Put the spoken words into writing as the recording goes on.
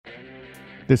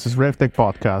This is RevTech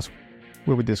Podcast,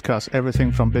 where we discuss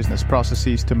everything from business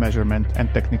processes to measurement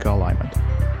and technical alignment.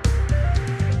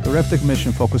 The RevTech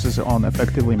mission focuses on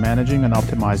effectively managing and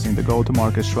optimizing the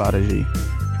go-to-market strategy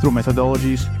through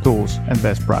methodologies, tools, and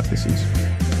best practices.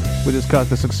 We discuss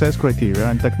the success criteria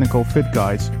and technical fit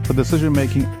guides for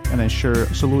decision-making and ensure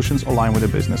solutions align with the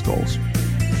business goals.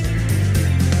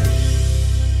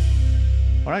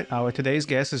 All right, our today's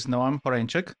guest is Noam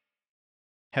Horenchik,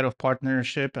 Head of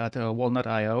Partnership at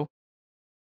Walnut.io.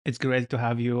 It's great to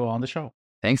have you on the show.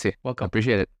 Thanks. Welcome. I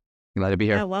appreciate it. Glad to be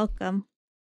here. Yeah, welcome.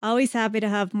 Always happy to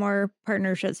have more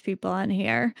partnerships people on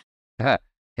here. Yeah.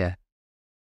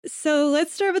 So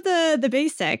let's start with the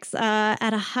basics.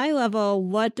 At a high level,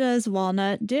 what does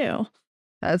Walnut do?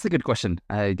 That's a good question.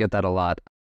 I get that a lot.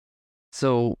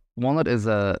 So Walnut is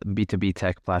a B2B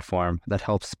tech platform that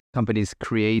helps companies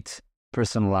create,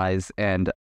 personalize,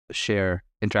 and share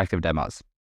interactive demos.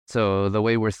 So the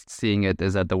way we're seeing it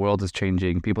is that the world is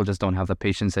changing. People just don't have the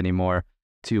patience anymore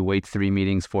to wait 3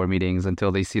 meetings, 4 meetings until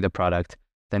they see the product,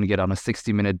 then get on a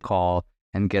 60-minute call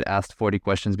and get asked 40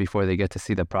 questions before they get to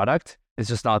see the product. It's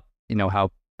just not, how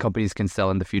companies can sell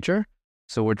in the future.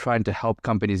 So we're trying to help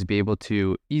companies be able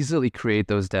to easily create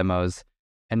those demos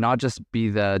and not just be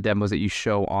the demos that you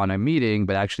show on a meeting,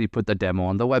 but actually put the demo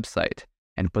on the website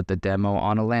and put the demo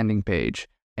on a landing page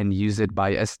and use it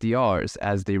by SDRs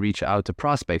as they reach out to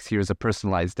prospects. Here's a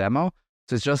personalized demo.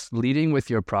 So it's just leading with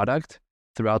your product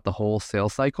throughout the whole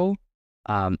sales cycle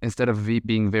instead of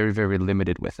being very, very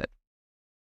limited with it.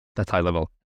 That's high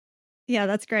level. Yeah,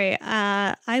 that's great.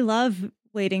 I love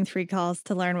waiting 3 calls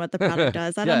to learn what the product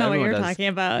does. I don't know what you're talking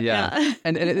about. Yeah.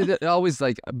 And it always,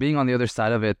 like, being on the other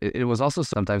side of it, it was also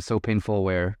sometimes so painful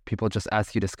where people just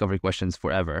ask you discovery questions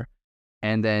forever.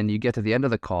 And then you get to the end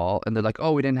of the call and they're like,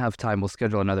 oh, we didn't have time. We'll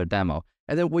schedule another demo.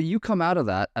 And then when you come out of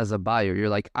that as a buyer, you're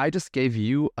like, I just gave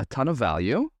you a ton of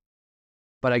value,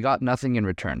 but I got nothing in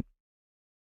return.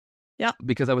 Yeah.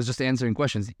 Because I was just answering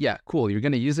questions. Yeah, cool. You're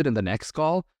going to use it in the next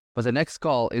call, but the next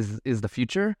call is the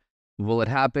future. Will it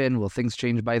happen? Will things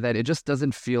change by then? It just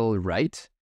doesn't feel right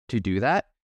to do that.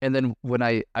 And then when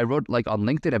I wrote like on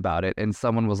LinkedIn about it, and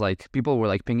someone was like, people were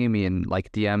like pinging me in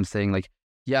like DMs saying like,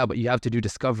 yeah, but you have to do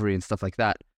discovery and stuff like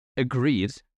that.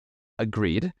 Agreed. I'm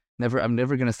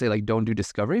never going to say like, don't do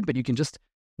discovery, but you can just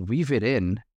weave it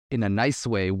in a nice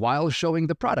way while showing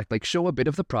the product, like show a bit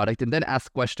of the product and then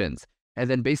ask questions. And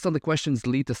then based on the questions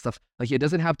lead to stuff. Like it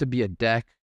doesn't have to be a deck,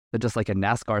 but just like a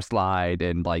NASCAR slide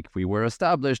and like we were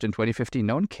established in 2015.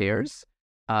 No one cares.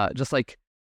 Just like,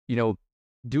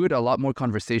 do it a lot more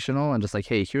conversational and just like,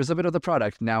 hey, here's a bit of the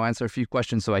product. Now answer a few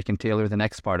questions so I can tailor the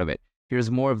next part of it. Here's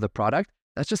more of the product.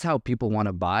 That's just how people want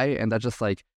to buy. And that's just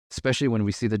like, especially when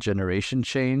we see the generation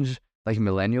change, like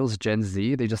millennials, Gen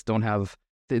Z, they just don't have,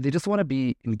 they just want to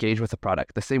be engaged with the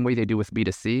product the same way they do with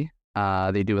B2C.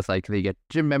 They do with like, they get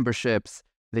gym memberships.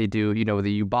 They do,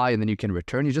 you buy and then you can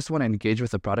return. You just want to engage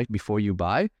with the product before you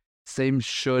buy. Same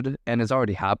should and is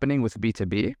already happening with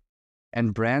B2B.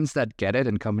 And brands that get it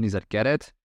and companies that get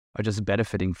it are just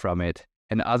benefiting from it.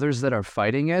 And others that are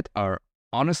fighting it are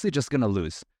honestly just going to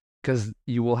lose because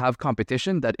you will have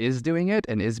competition that is doing it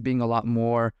and is being a lot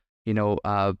more,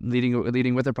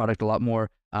 leading with their product, a lot more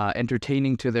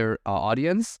entertaining to their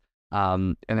audience.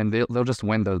 And then they'll just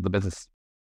win the business.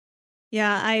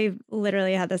 Yeah, I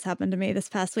literally had this happen to me this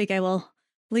past week. I will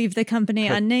leave the company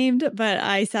unnamed, but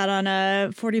I sat on a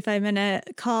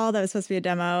 45-minute call that was supposed to be a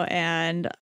demo and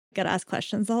got asked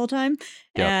questions the whole time.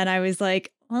 Yep. And I was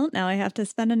like, well, now I have to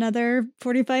spend another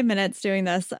 45 minutes doing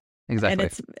this. Exactly.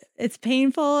 And it's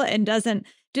painful and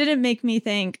didn't make me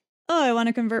think, oh, I want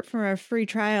to convert from a free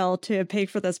trial to pay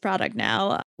for this product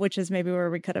now, which is maybe where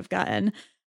we could have gotten.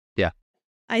 Yeah.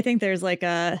 I think there's like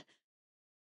a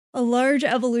large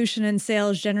evolution in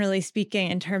sales, generally speaking,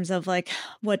 in terms of like,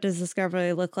 what does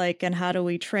discovery look like and how do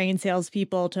we train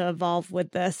salespeople to evolve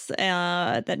with this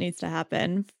that needs to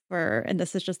happen and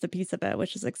this is just a piece of it,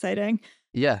 which is exciting.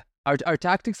 Yeah. Our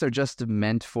tactics are just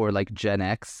meant for like Gen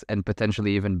X and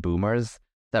potentially even boomers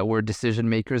that were decision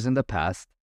makers in the past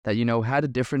that, had a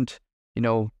different,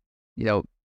 different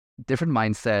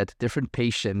mindset, different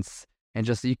patience. And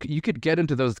just you could get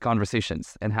into those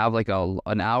conversations and have like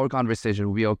an hour conversation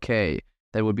would be okay.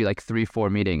 That would be like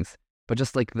 3-4 meetings. But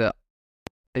just like the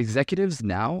executives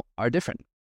now are different.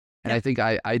 And I think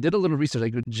I did a little research.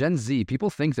 Like Gen Z,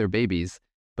 people think they're babies,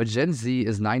 but Gen Z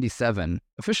is 97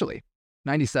 officially,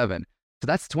 97. So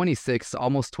that's 26,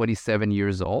 almost 27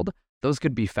 years old. Those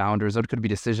could be founders. Those could be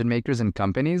decision makers in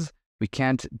companies. We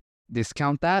can't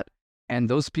discount that. And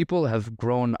those people have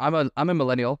grown. I'm a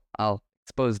millennial. I'll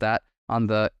expose that. On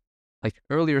the like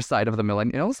earlier side of the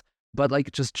millennials, but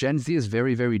like just Gen Z is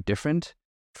very, very different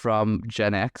from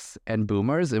Gen X and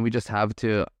boomers, and we just have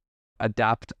to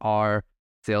adapt our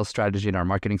sales strategy and our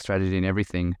marketing strategy and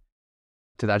everything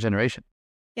to that generation.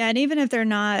 Yeah. And even if they're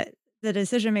not the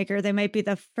decision maker, they might be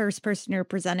the first person you're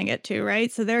presenting it to,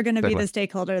 right? So they're going to be the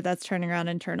stakeholder that's turning around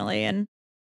internally and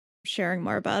sharing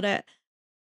more about it.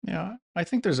 Yeah, I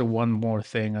think there's one more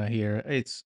thing here.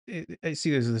 I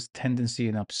see there's this tendency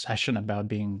and obsession about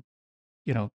being,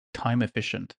 time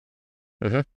efficient.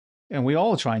 And we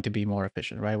all trying to be more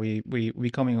efficient, right? We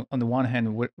coming on the one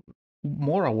hand, we're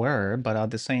more aware, but at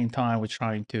the same time, we're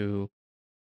trying to,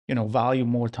 value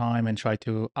more time and try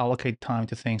to allocate time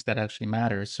to things that actually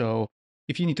matter. So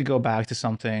if you need to go back to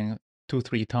something 2,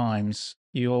 3 times,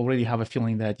 you already have a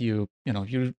feeling that you're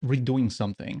redoing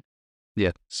something.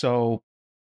 Yeah. So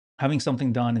having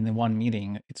something done in the one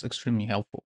meeting, it's extremely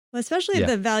helpful. Well, especially if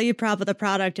the value prop of the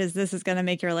product is this is going to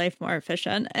make your life more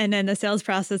efficient. And then the sales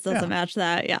process doesn't match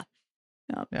that.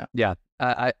 Yeah.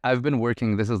 I've been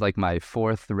working, this is like my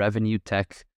 4th revenue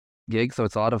tech gig. So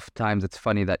it's a lot of times it's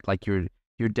funny that like you're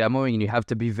demoing and you have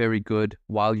to be very good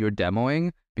while you're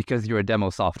demoing because you're a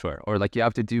demo software, or like you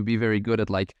have to be very good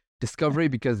at like discovery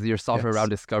because you're software around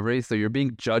discovery. So you're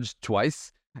being judged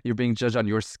twice. You're being judged on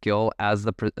your skill as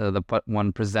the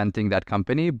one presenting that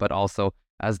company, but also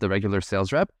as the regular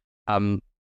sales rep. And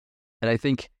I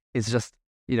think it's just,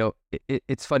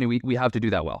 it's funny. We have to do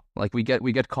that well. Like we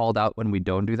get called out when we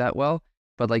don't do that well.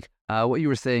 But like what you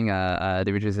were saying,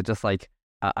 Dimitri, is just like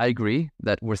I agree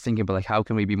that we're thinking about like how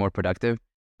can we be more productive.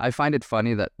 I find it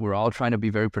funny that we're all trying to be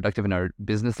very productive in our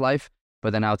business life,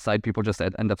 but then outside people just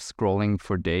end up scrolling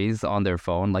for days on their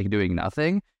phone, like doing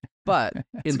nothing. But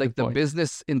in like the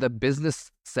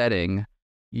business setting,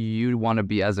 you want to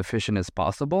be as efficient as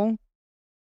possible,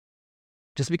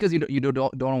 just because you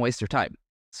don't waste your time.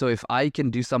 So if I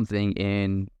can do something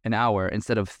in an hour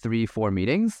instead of 3-4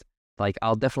 meetings, like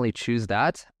I'll definitely choose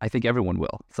that. I think everyone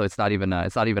will. So it's not even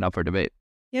up for debate.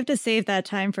 You have to save that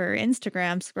time for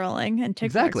Instagram scrolling and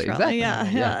TikTok scrolling.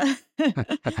 Yeah.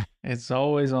 It's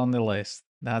always on the list.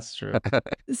 That's true.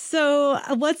 So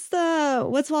what's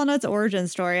Walnut's origin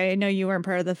story? I know you weren't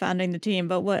part of the founding the team,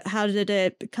 but how did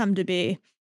it come to be?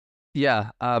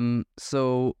 Yeah.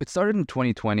 So it started in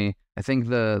 2020. I think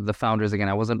the founders, again,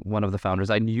 I wasn't one of the founders.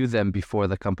 I knew them before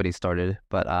the company started,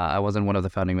 but I wasn't one of the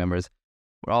founding members.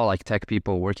 We're all like tech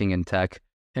people working in tech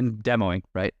and demoing,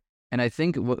 right? And I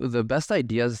think the best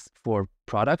ideas for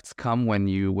products come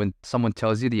when someone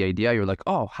tells you the idea, you're like,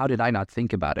 oh, how did I not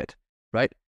think about it, right?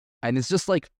 And it's just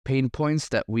like pain points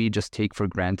that we just take for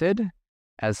granted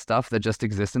as stuff that just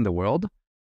exists in the world.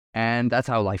 And that's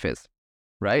how life is,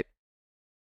 right?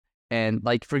 And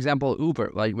like, for example,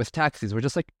 Uber, like with taxis, we're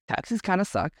just like, taxis kind of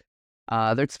suck.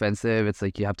 They're expensive. It's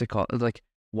like, you have to call, like,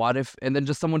 what if, and then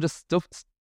someone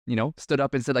stood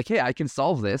up and said like, hey, I can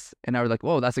solve this. And I was like,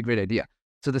 whoa, that's a great idea.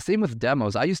 So the same with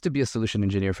demos. I used to be a solution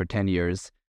engineer for 10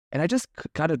 years. And I just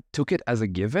kind of took it as a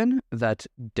given that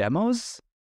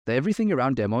everything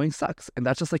around demoing sucks. And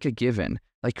that's just like a given.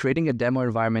 Like creating a demo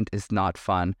environment is not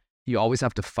fun. You always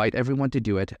have to fight everyone to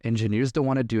do it. Engineers don't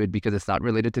want to do it because it's not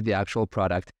related to the actual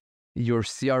product. Your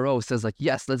CRO says like,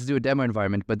 yes, let's do a demo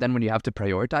environment. But then when you have to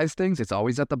prioritize things, it's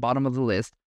always at the bottom of the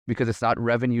list because it's not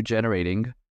revenue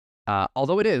generating.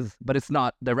 Although it is, but it's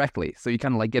not directly. So you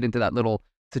kind of like get into that little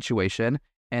situation.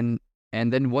 And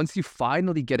then once you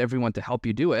finally get everyone to help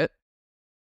you do it,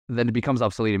 then it becomes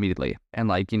obsolete immediately. And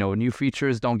like, new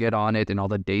features don't get on it and all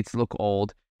the dates look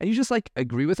old. And you just like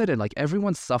agree with it. And like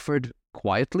everyone suffered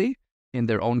quietly in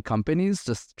their own companies,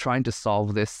 just trying to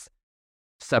solve this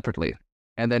separately.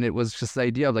 And then it was just the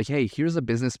idea of like, hey, here's a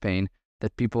business pain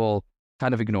that people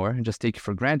kind of ignore and just take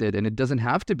for granted. And it doesn't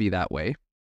have to be that way.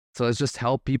 So let's just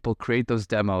help people create those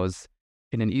demos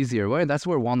in an easier way. And that's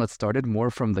where Walnut started, more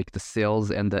from like the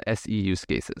sales and the SE use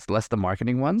cases, less the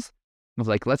marketing ones. Of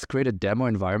like, let's create a demo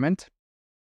environment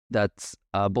that's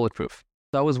bulletproof.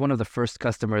 So I was one of the first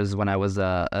customers when I was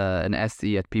an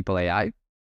SE at People AI.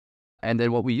 And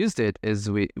then what we used it is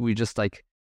we just like,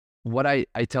 what I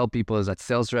tell people is that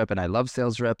sales rep, and I love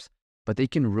sales reps, but they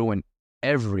can ruin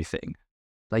everything.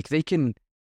 Like they can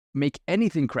make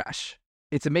anything crash.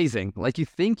 It's amazing. Like you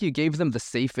think you gave them the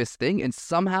safest thing and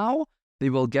somehow they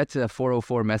will get to a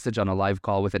 404 message on a live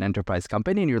call with an enterprise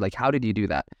company. And you're like, how did you do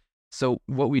that? So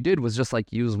what we did was just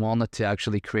like use Walnut to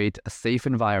actually create a safe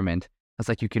environment. It's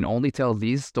like, you can only tell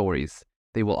these stories.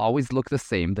 They will always look the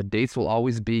same. The dates will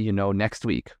always be, next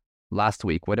week, last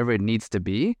week, whatever it needs to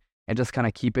be, and just kind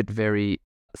of keep it very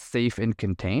safe and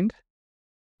contained.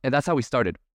 And that's how we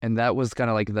started. And that was kind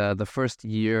of like the first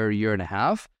year and a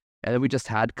half. And then we just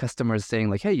had customers saying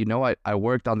like, hey, I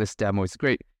worked on this demo. It's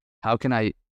great. How can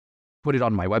I put it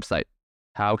on my website?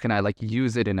 How can I like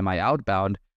use it in my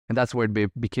outbound? And that's where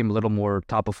it became a little more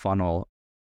top of funnel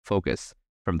focus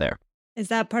from there. Is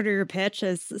that part of your pitch?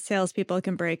 As salespeople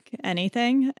can break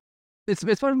anything? It's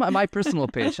part of my personal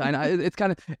pitch. I know it's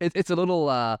kind of it's a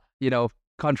little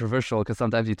controversial because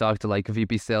sometimes you talk to like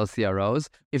VP sales CROs.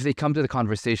 If they come to the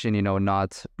conversation,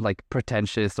 not like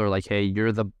pretentious or like, hey,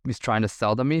 he's trying to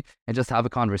sell to me, and just have a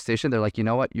conversation, they're like, you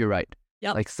know what, you're right.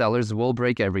 Yep. Like sellers will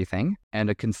break everything, and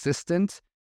a consistent,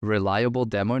 reliable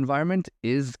demo environment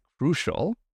is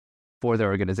crucial for their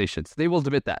organizations. They will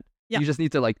admit that. Yep. You just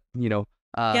need to get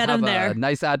have them there. A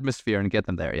nice atmosphere and get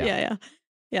them there.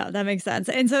 Yeah, that makes sense.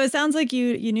 And so it sounds like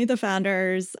you knew the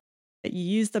founders, you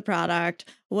used the product.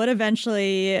 What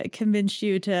eventually convinced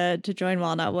you to join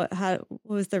Walnut? What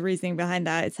was the reasoning behind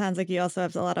that? It sounds like you also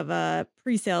have a lot of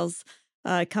pre-sales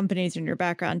companies in your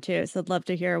background too. So I'd love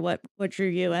to hear what drew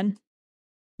you in.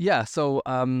 Yeah. So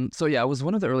I was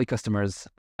one of the early customers.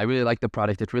 I really liked the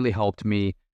product. It really helped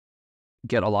me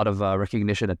get a lot of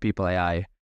recognition at People AI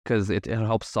because it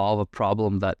helped solve a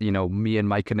problem that, me and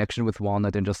my connection with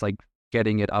Walnut and just like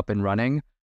getting it up and running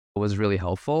was really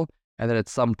helpful. And then at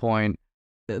some point,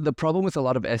 the problem with a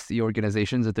lot of SE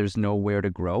organizations is that there's nowhere to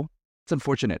grow. It's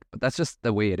unfortunate, but that's just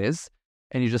the way it is.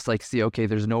 And you just like see, okay,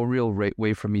 there's no real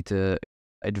way for me to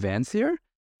advance here.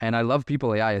 And I love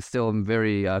People AI. I still am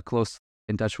very close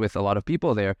in touch with a lot of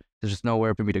people there. There's just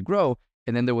nowhere for me to grow.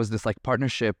 And then there was this like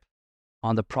partnership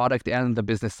on the product and the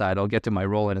business side. I'll get to my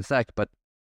role in a sec, but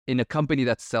in a company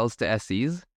that sells to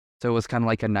SEs. So it was kind of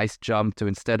like a nice jump to,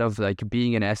 instead of like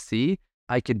being an SE,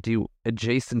 I could do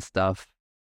adjacent stuff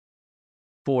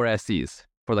for SEs,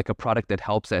 for like a product that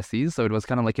helps SEs. So it was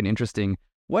kind of like an interesting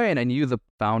way. And I knew the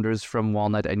founders from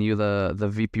Walnut. I knew the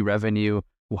VP revenue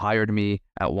who hired me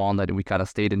at Walnut, and we kind of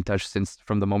stayed in touch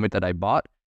from the moment that I bought.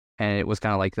 And it was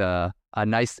kind of like a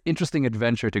nice, interesting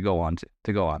adventure to go on.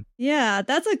 Yeah,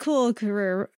 that's a cool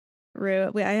career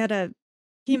route. I had a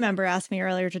team member ask me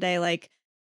earlier today, like,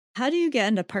 how do you get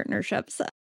into partnerships?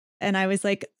 And I was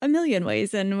like, a million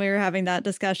ways. And we were having that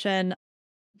discussion.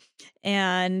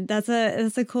 And that's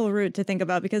a cool route to think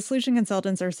about, because solution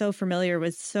consultants are so familiar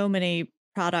with so many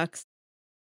products,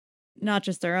 not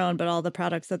just their own, but all the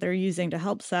products that they're using to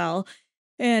help sell.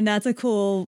 And that's a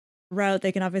cool route.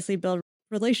 They can obviously build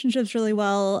relationships really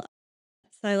well.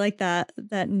 So I like that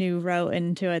new route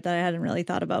into it that I hadn't really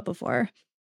thought about before.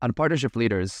 On Partnership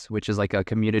Leaders, which is like a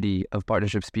community of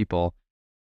partnerships people,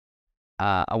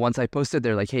 once I posted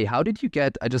there, like, hey, how did you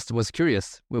get, I just was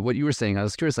curious with what you were saying. I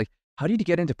was curious, like, how did you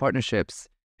get into partnerships?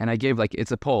 And I gave like,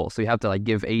 it's a poll. So you have to like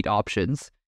give 8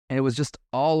 options. And it was just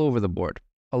all over the board.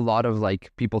 A lot of like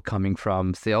people coming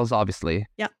from sales, obviously.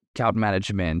 Yeah. Account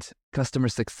management, customer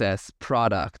success,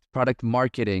 product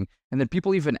marketing. And then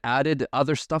people even added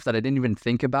other stuff that I didn't even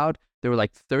think about. There were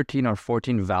like 13 or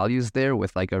 14 values there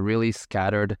with like a really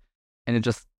scattered, and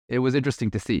it was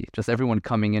interesting to see just everyone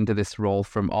coming into this role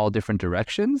from all different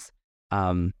directions.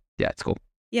 Yeah, it's cool.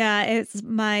 Yeah, it's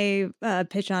my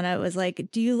pitch on it was like,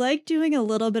 do you like doing a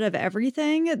little bit of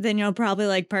everything? Then you'll probably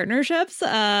like partnerships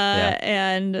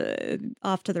and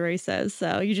off to the races.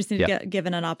 So you just need to get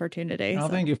given an opportunity. I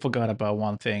think you forgot about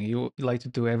one thing. You like to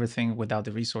do everything without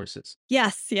the resources.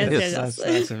 Yes.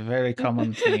 That's a very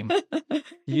common theme.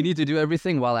 You need to do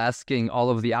everything while asking all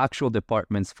of the actual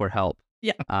departments for help.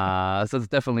 Yeah. So it's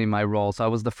definitely my role. So I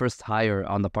was the first hire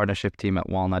on the partnership team at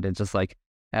Walnut. It's just like,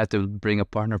 I had to bring a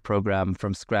partner program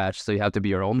from scratch. So you have to be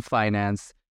your own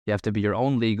finance. You have to be your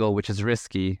own legal, which is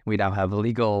risky. We now have a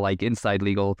legal, like inside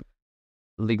legal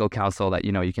counsel that,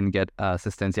 you can get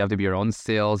assistance. You have to be your own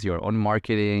sales, your own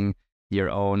marketing, your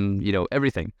own,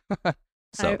 everything.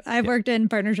 So I've worked in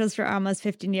partnerships for almost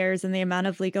 15 years, and the amount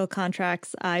of legal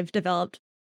contracts I've developed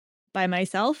by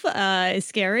myself is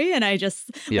scary. And I just,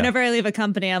 whenever I leave a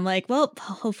company, I'm like, well,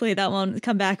 hopefully that won't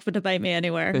come back to bite me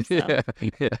anywhere. So,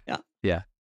 yeah.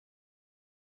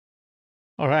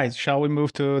 All right. Shall we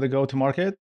move to the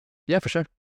go-to-market? Yeah, for sure.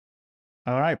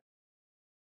 All right.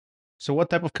 So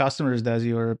what type of customers does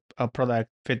your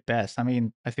product fit best? I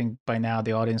mean, I think by now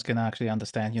the audience can actually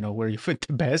understand, where you fit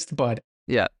the best, but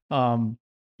is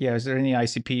there any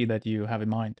ICP that you have in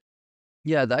mind?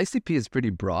 Yeah, the ICP is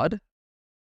pretty broad,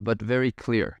 but very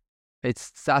clear.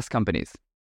 It's SaaS companies,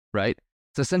 right?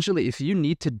 So essentially, if you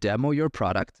need to demo your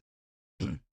product,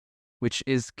 which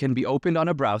can be opened on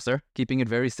a browser, keeping it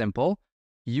very simple,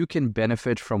 you can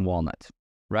benefit from Walnut,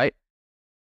 right?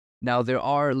 Now, there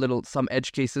are some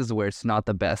edge cases where it's not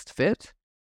the best fit.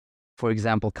 For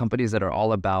example, companies that are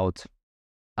all about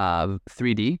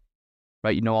 3D,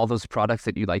 right? All those products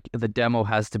that you like, the demo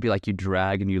has to be like you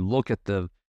drag and you look at the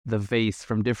vase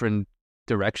from different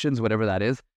directions, whatever that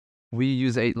is.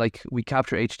 we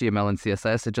capture HTML and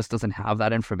CSS. It just doesn't have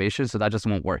that information, so that just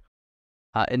won't work.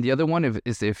 And the other one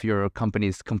is if your company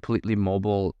is completely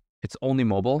mobile, it's only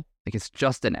mobile, like it's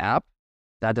just an app,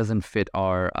 that doesn't fit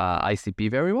our ICP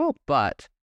very well. But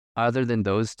other than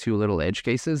those two little edge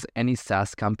cases, any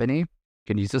SaaS company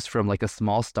can use us from like a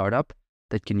small startup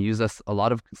that can use us. A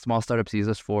lot of small startups use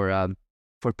us for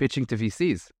pitching to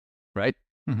VCs, right?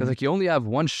 Because like you only have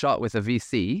one shot with a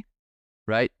VC,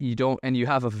 right? You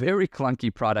have a very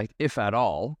clunky product, if at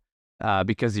all,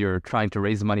 because you're trying to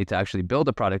raise money to actually build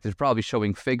a product. It's probably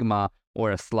showing Figma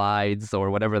or a slides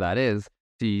or whatever that is.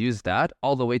 So you use that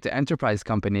all the way to enterprise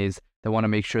companies that want to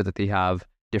make sure that they have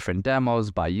different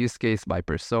demos by use case, by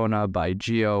persona, by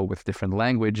geo, with different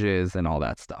languages and all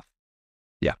that stuff.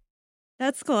 Yeah.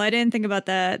 That's cool. I didn't think about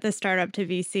the startup to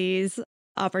VCs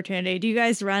opportunity. Do you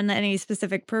guys run any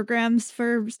specific programs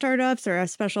for startups or a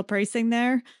special pricing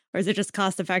there? Or is it just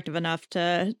cost effective enough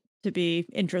to be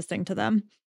interesting to them?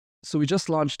 So we just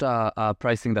launched a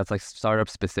pricing that's like startup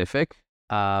specific.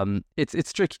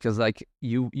 It's tricky because like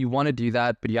you want to do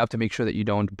that, but you have to make sure that you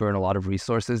don't burn a lot of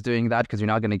resources doing that, because you're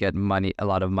not going to get a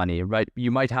lot of money, right?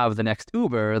 You might have the next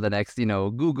Uber, the next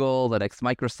Google, the next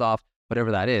Microsoft,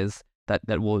 whatever that is,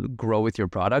 that will grow with your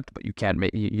product, but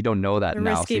you don't know that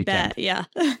now. Risky bet, yeah.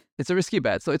 It's a risky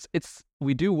bet. So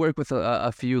we do work with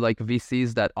a few like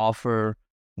VCs that offer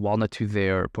Walnut to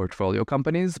their portfolio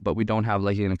companies, but we don't have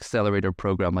like an accelerator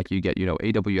program like you get,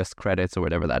 AWS credits or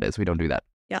whatever that is. We don't do that.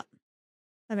 Yeah,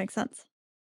 that makes sense.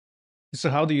 So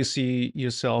how do you see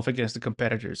yourself against the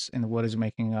competitors, and what is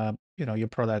making your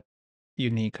product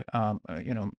unique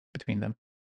between them?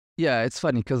 Yeah, it's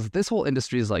funny because this whole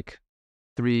industry is like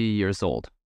 3 years old.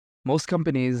 Most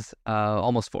companies,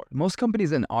 almost 4. Most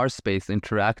companies in our space,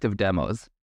 interactive demos,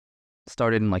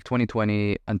 started in like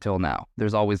 2020 until now.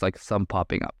 There's always like some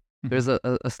popping up. There's a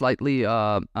slightly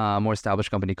more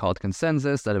established company called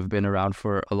Consensus that have been around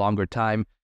for a longer time.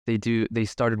 They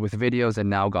started with videos and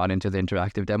now got into the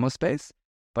interactive demo space.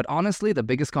 But honestly, the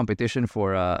biggest competition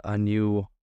for a new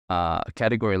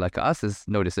category like us is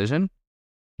no decision.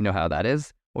 You know how that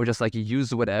is? Or just like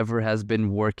use whatever has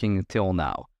been working till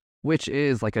now, which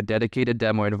is like a dedicated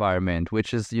demo environment,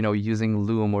 which is, using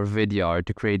Loom or Vidyard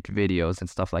to create videos and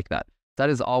stuff like that. That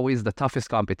is always the toughest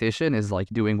competition, is like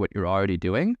doing what you're already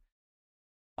doing.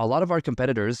 A lot of our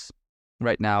competitors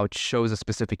right now chose a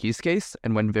specific use case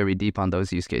and went very deep on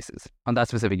those use cases, on that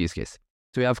specific use case.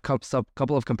 So we have a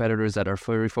couple of competitors that are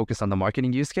very focused on the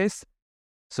marketing use case.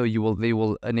 So they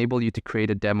will enable you to create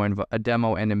a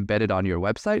demo and embed it on your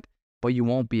website, but you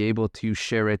won't be able to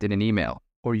share it in an email,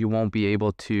 or you won't be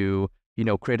able to,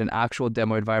 create an actual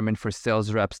demo environment for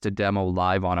sales reps to demo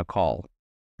live on a call,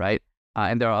 right?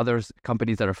 And there are other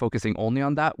companies that are focusing only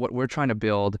on that. What we're trying to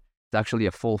build is actually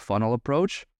a full funnel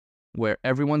approach where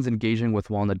everyone's engaging with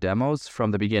Walnut demos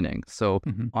from the beginning. So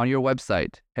on your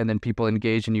website, and then people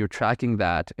engage and you're tracking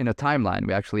that in a timeline.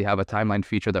 We actually have a timeline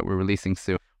feature that we're releasing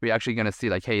soon. We're actually going to see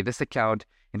like, hey, this account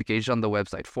engaged on the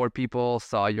website. 4 people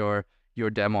saw your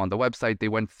demo on the website. They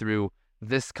went through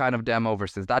this kind of demo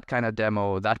versus that kind of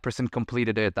demo. That person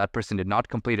completed it. That person did not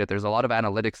complete it. There's a lot of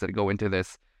analytics that go into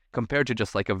this compared to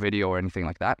just like a video or anything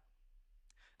like that.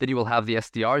 Then you will have the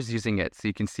SDRs using it. So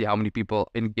you can see how many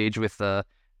people engage with the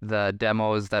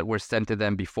demos that were sent to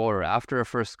them before or after a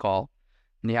first call.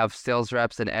 And you have sales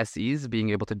reps and SEs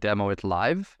being able to demo it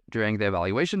live during the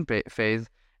evaluation phase.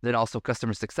 Then also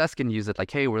customer success can use it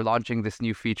like, hey, we're launching this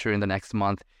new feature in the next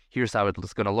month. Here's how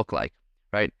it's going to look like,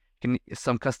 right?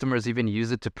 Some customers even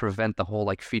use it to prevent the whole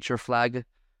like feature flag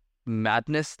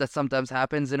madness that sometimes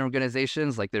happens in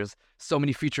organizations. Like there's so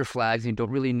many feature flags, you don't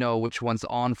really know which one's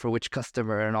on for which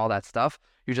customer and all that stuff.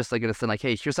 You're just like going to send like,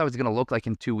 hey, here's how it's going to look like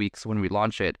in 2 weeks when we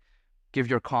launch it. Give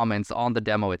your comments on the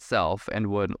demo itself,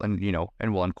 and we'll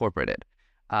incorporate it.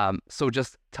 So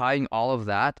just tying all of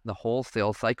that, the whole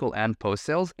sales cycle and post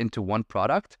sales, into one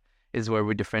product is where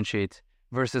we differentiate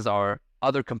versus our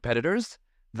other competitors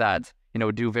that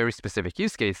do very specific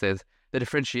use cases. The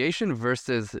differentiation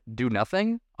versus do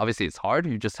nothing, obviously it's hard.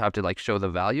 You just have to like show the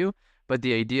value. But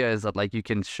the idea is that like you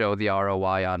can show the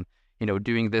ROI on,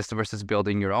 doing this versus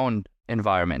building your own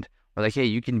environment. Or like, hey,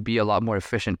 you can be a lot more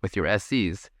efficient with your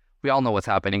SEs. We all know what's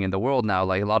happening in the world now.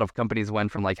 Like a lot of companies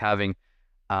went from like having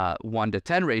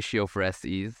 1-to-10 ratio for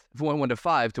SEs,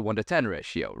 1-to-5 to 1-to-10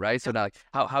 ratio, right? So now like,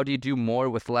 how do you do more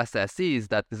with less SEs?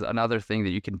 That is another thing that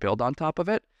you can build on top of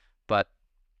it. But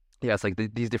yeah, it's like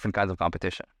these different kinds of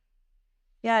competition.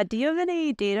 Yeah. Do you have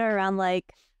any data around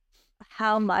like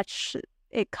how much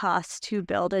it costs to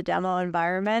build a demo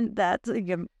environment that you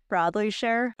can broadly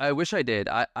share? I wish I did.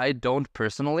 I don't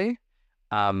personally.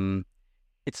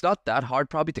 it's not that hard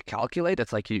probably to calculate.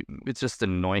 It's like it's just an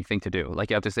annoying thing to do. Like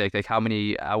you have to say like how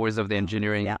many hours of the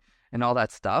engineering Yeah. and all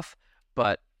that stuff.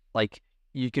 But like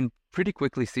you can pretty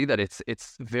quickly see that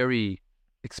it's very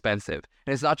expensive.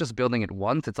 And it's not just building it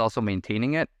once, it's also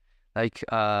maintaining it. Like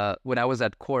when I was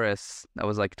at Chorus, that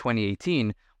was like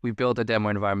 2018, we built a demo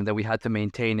environment that we had to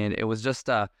maintain it. It was just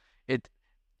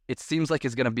it seems like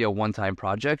it's gonna be a one-time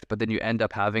project, but then you end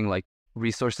up having like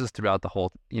resources throughout the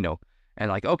whole, and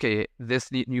like, okay,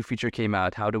 this new feature came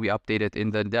out. How do we update it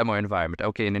in the demo environment?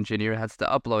 Okay, an engineer has to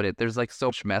upload it. There's like so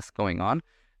much mess going on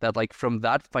that like from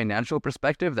that financial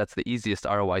perspective, that's the easiest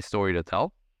ROI story to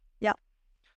tell. Yeah.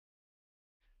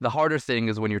 The harder thing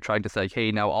is when you're trying to say,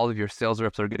 hey, now all of your sales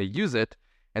reps are going to use it.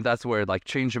 And that's where like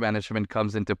change management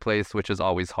comes into place, which is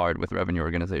always hard with revenue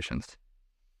organizations.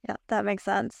 Yeah, that makes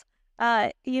sense.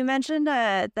 You mentioned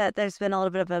that there's been a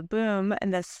little bit of a boom in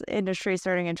this industry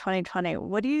starting in 2020.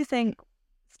 What do you think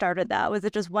started that? Was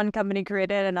it just one company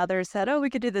created and others said, oh, we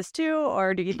could do this too?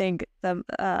 Or do you think the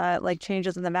like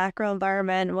changes in the macro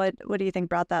environment? What do you think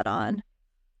brought that on?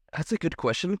 That's a good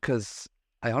question because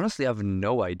I honestly have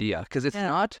no idea because it's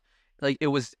not like it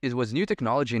was new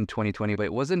technology in 2020, but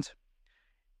it wasn't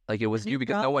like it was new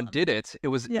because no one did it.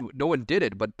 No one did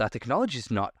it, but that technology is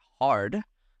not hard.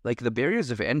 Like the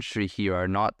barriers of entry here are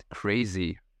not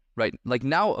crazy, right? Like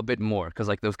now a bit more because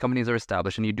like those companies are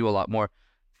established and you do a lot more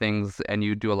things and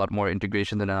you do a lot more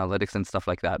integration and analytics and stuff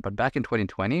like that. But back in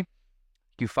 2020,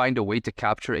 you find a way to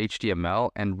capture HTML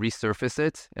and resurface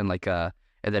it and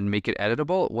and then make it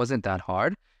editable. It wasn't that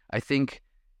hard. I think,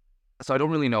 so I don't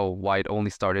really know why it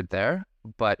only started there,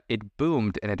 but it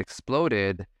boomed and it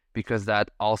exploded because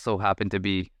that also happened to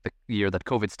be the year that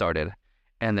COVID started.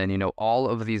 And then, all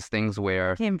of these things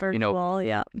where became virtual,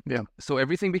 yeah. So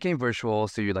everything became virtual.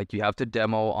 So you have to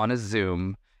demo on a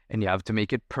Zoom and you have to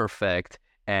make it perfect.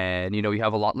 And, you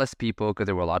have a lot less people because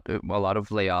there were a lot of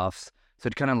layoffs. So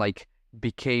it kind of like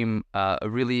became a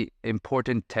really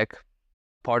important tech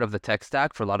part of the tech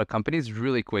stack for a lot of companies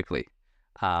really quickly.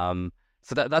 So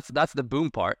that's the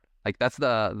boom part. Like that's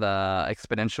the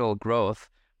exponential growth.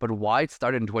 But why it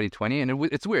started in 2020, and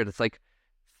it's weird. It's like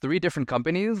 3 different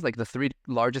companies, like the 3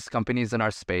 largest companies in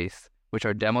our space, which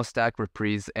are DemoStack,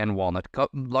 Reprise, and Walnut.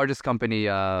 Largest company,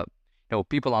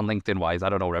 people on LinkedIn wise, I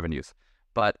don't know revenues,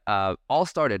 but all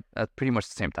started at pretty much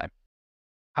the same time.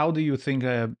 How do you think,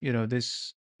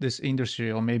 this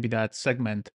industry or maybe that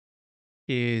segment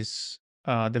is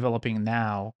developing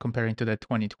now comparing to the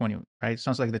 2020, right?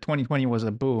 Sounds like the 2020 was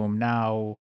a boom.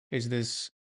 Now, is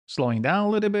this slowing down a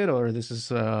little bit or this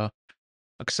is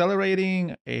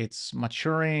accelerating, it's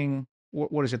maturing?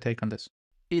 What is your take on this?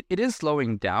 It is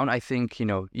slowing down. I think,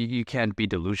 you can't be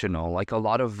delusional. Like a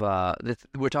lot of,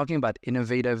 we're talking about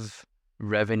innovative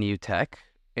revenue tech,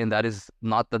 and that is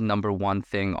not the number one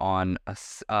thing on a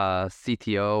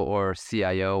CTO or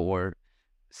CIO or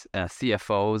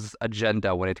CFO's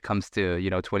agenda when it comes to,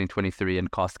 2023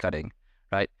 and cost cutting,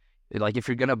 right? Like if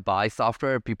you're going to buy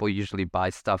software, people usually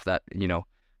buy stuff that,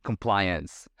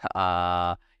 compliance,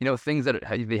 things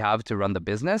that they have to run the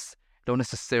business, don't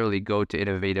necessarily go to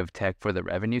innovative tech for the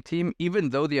revenue team, even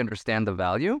though they understand the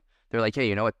value. They're like, hey,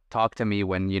 you know what, talk to me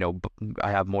when, I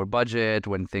have more budget,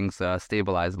 when things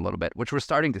stabilize a little bit, which we're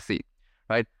starting to see,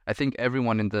 right? I think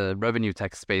everyone in the revenue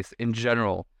tech space in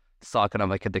general saw kind of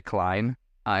like a decline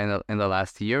in the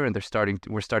last year, and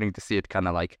we're starting to see it kind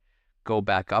of like go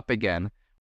back up again.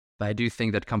 But I do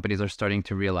think that companies are starting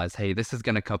to realize, hey, this is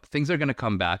going to come, things are going to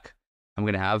come back. I'm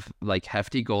going to have like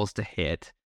hefty goals to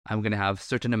hit. I'm going to have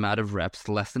certain amount of reps,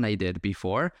 less than I did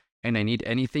before. And I need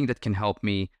anything that can help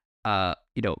me,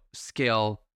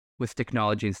 scale with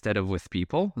technology instead of with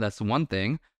people. That's one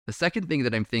thing. The second thing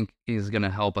that I think is going to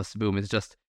help us boom is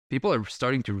just people are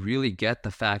starting to really get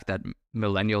the fact that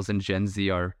millennials and Gen Z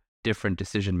are different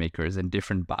decision makers and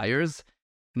different buyers.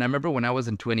 And I remember when I was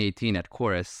in 2018 at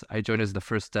Chorus, I joined as the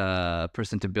first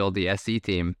person to build the SE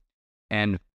team.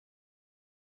 And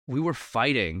we were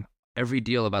fighting every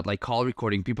deal about like call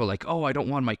recording. People like, oh, I don't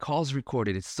want my calls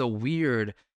recorded. It's so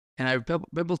weird. And I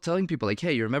remember telling people like,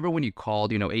 hey, you remember when you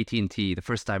called, AT&T the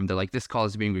first time, they're like, this call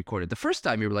is being recorded. The first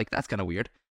time you were like, that's kind of weird.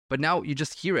 But now you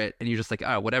just hear it and you're just like,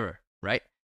 whatever, right?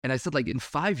 And I said like in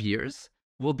 5 years,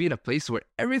 we'll be in a place where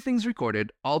everything's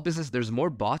recorded, all business, there's more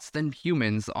bots than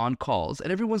humans on calls,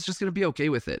 and everyone's just going to be okay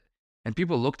with it. And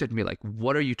people looked at me like,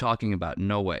 what are you talking about?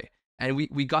 No way. And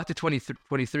we got to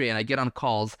 2023 and I get on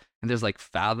calls and there's like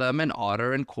Fathom and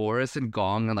Otter and Chorus and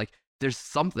Gong and like, there's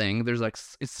like,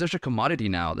 it's such a commodity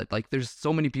now that like, there's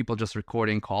so many people just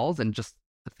recording calls and just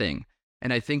a thing.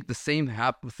 And I think the same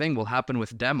thing will happen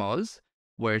with demos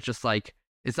where it's just like,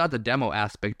 it's not the demo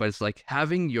aspect, but it's like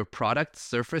having your product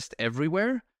surfaced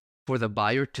everywhere for the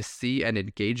buyer to see and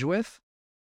engage with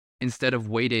instead of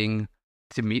waiting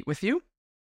to meet with you.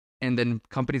 And then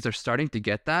companies are starting to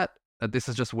get that this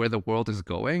is just where the world is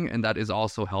going. And that is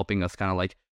also helping us kind of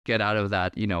like get out of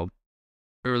that,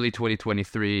 early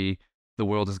 2023, the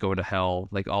world is going to hell,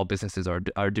 like all businesses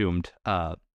are doomed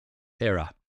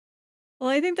era. Well,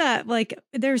 I think that like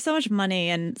there's so much money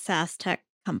in SaaS tech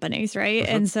companies, right?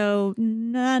 Mm-hmm. And so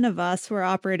none of us were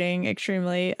operating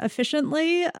extremely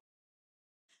efficiently.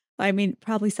 I mean,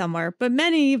 probably somewhere, but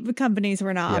many companies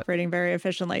were not operating very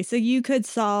efficiently. So you could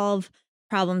solve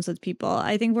problems with people.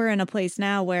 I think we're in a place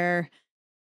now where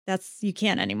you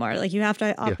can't anymore. Like you have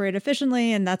to operate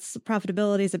efficiently, and that's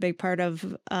profitability is a big part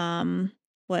of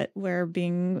what we're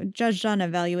being judged on,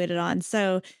 evaluated on.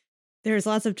 So there's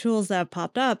lots of tools that have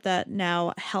popped up that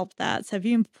now help that. So if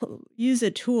you use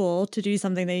a tool to do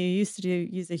something that you used to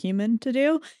use a human to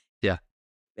do,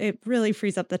 it really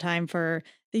frees up the time for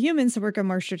the humans to work on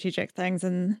more strategic things.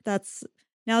 And that's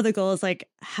now the goal is like,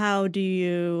 how do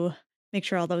you make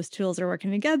sure all those tools are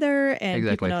working together and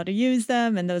people know how to use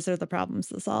them? And those are the problems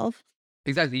to solve.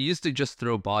 Exactly. You used to just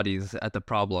throw bodies at the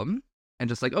problem and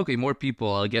just like, okay, more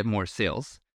people, I'll get more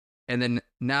sales. And then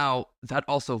now that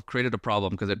also created a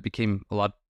problem because it became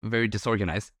very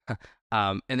disorganized.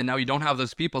 And then now you don't have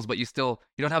those peoples, but you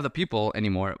don't have the people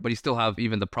anymore, but you still have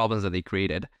even the problems that they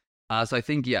created. So I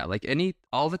think, like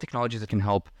all the technologies that can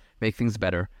help make things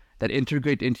better, that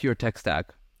integrate into your tech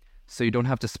stack. So you don't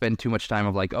have to spend too much time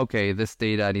of like, okay, this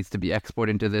data needs to be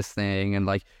exported into this thing. And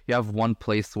like you have one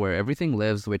place where everything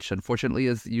lives, which unfortunately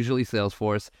is usually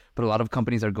Salesforce. But a lot of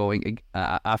companies are going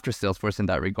after Salesforce in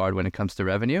that regard when it comes to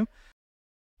revenue.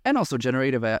 And also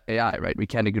generative AI, right? We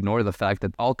can't ignore the fact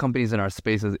that all companies in our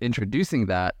space is introducing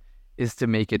that is to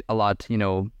make it a lot,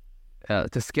 to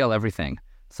scale everything.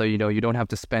 So, you don't have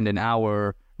to spend an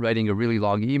hour writing a really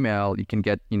long email. You can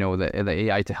get, the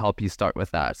AI to help you start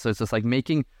with that. So it's just like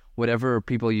making whatever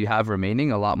people you have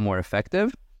remaining a lot more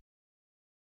effective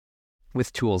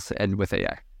with tools and with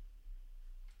AI.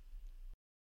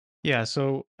 Yeah.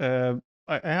 So I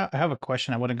have a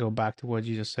question. I want to go back to what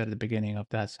you just said at the beginning of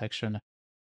that section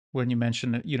when you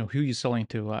mentioned, who you're selling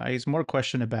to. It's more a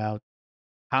question about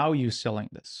how you're selling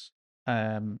this.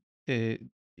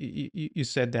 You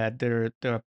said that there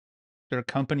are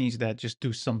companies that just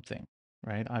do something,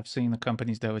 right? I've seen the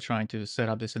companies that were trying to set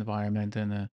up this environment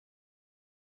in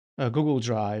a Google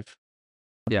Drive,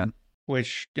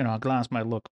 which at glance might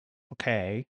look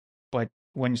okay, but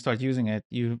when you start using it,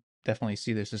 you definitely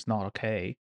see this is not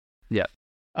okay.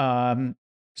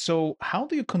 So how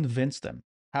do you convince them?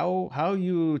 How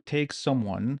you take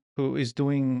someone who is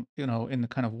doing in the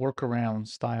kind of workaround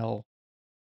style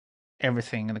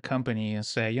everything in the company and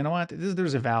say, you know what,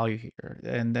 there's a value here,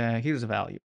 and here's a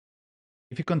value.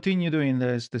 If you continue doing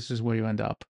this is where you end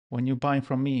up. When you buy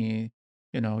from me,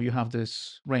 you have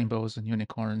this rainbows and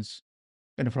unicorns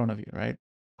in front of you, right?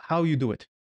 How you do it?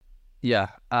 Yeah,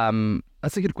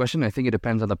 that's a good question. I think it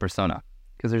depends on the persona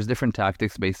because there's different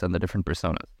tactics based on the different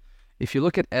personas. If you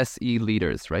look at SE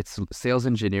leaders, right, so sales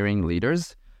engineering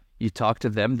leaders, you talk to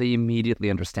them, they immediately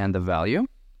understand the value.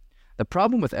 The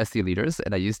problem with SE leaders,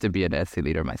 and I used to be an SE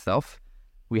leader myself,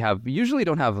 we usually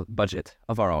don't have a budget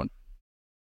of our own.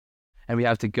 And we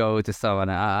have to go to someone.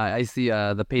 I see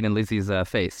the pain in Lizzie's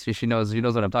face. She knows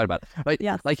what I'm talking about, right?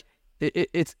 Yeah. Like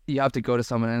it's you have to go to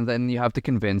someone and then you have to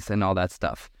convince and all that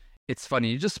stuff. It's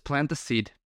funny. You just plant the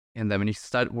seed in them and you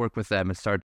start work with them and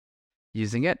start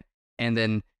using it. And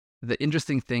then the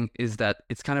interesting thing is that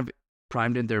it's kind of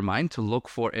primed in their mind to look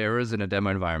for errors in a demo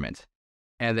environment.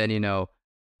 And then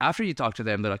after you talk to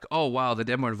them, they're like, oh, wow, the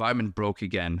demo environment broke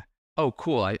again. Oh,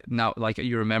 cool. Now, like,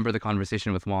 you remember the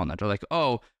conversation with Walnut. Or like,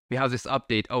 oh, we have this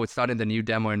update. Oh, it's not in the new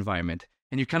demo environment.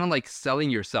 And you're kind of like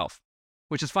selling yourself,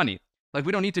 which is funny. Like,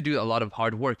 we don't need to do a lot of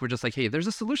hard work. We're just like, hey, there's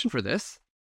a solution for this.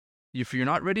 If you're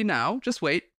not ready now, just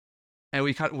wait. And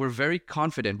we're very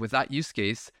confident with that use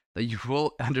case that you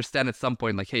will understand at some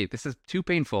point, like, hey, this is too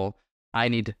painful. I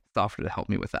need software to help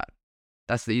me with that.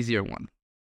 That's the easier one.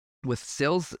 With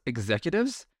sales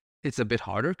executives, it's a bit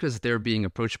harder because they're being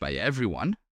approached by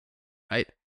everyone, right?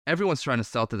 Everyone's trying to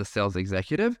sell to the sales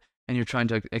executive, and you're trying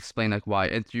to explain like why.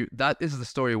 And that is the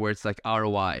story where it's like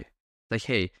ROI. Like,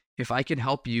 hey, if I can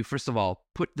help you, first of all,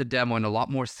 put the demo in a lot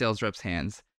more sales reps'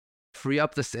 hands, free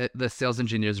up the sales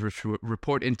engineers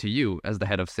report into you as the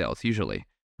head of sales, usually,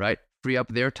 right? Free up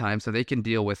their time so they can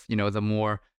deal with, the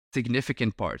more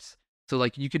significant parts. So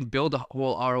like you can build a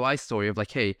whole ROI story of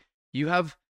like, hey, you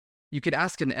could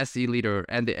ask an SE leader,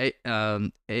 and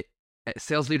the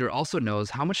sales leader also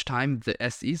knows how much time the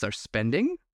SEs are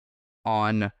spending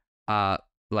on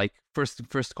like first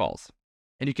calls.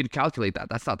 And you can calculate that.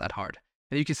 That's not that hard.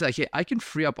 And you can say, like, hey, I can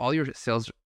free up all your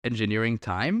sales engineering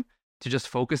time to just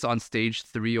focus on stage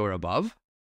 3 or above,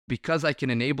 because I can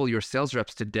enable your sales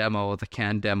reps to demo the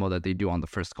canned demo that they do on the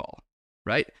first call,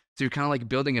 right? So you're kind of like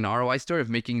building an ROI story of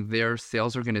making their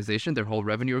sales organization, their whole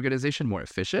revenue organization more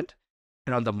efficient.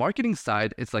 And on the marketing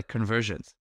side, it's like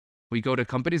conversions. We go to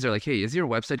companies, they're like, hey, is your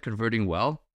website converting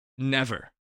well? Never.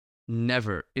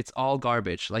 It's all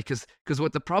garbage. Like, because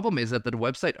what the problem is that the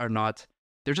website are not,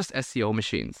 they're just SEO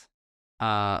machines.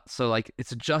 So like,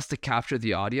 it's just to capture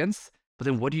the audience. But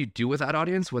then what do you do with that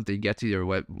audience when they get to your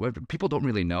web? People don't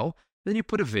really know. Then you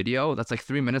put a video that's like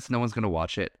 3 minutes, no one's going to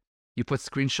watch it. You put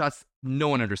screenshots, no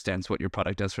one understands what your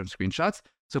product does from screenshots.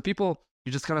 So people,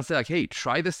 you just kind of say like, hey,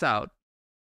 try this out.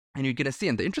 And you're going to see.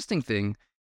 And the interesting thing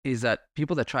is that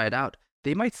people that try it out,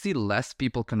 they might see less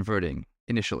people converting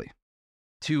initially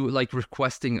to like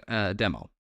requesting a demo,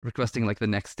 requesting like the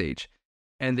next stage.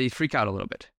 And they freak out a little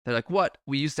bit. They're like, what?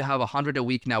 We used to have 100 a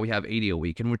week, now we have 80 a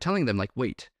week. And we're telling them like,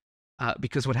 wait,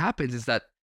 because what happens is that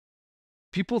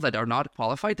people that are not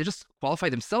qualified, they just qualify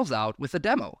themselves out with a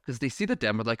demo because they see the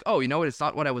demo, like, oh, you know what? It's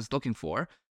not what I was looking for.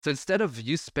 So instead of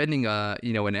you spending an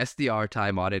SDR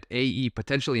time on it, AE,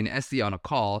 potentially an SE on a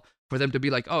call for them to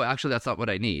be like, oh, actually, that's not what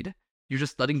I need. You're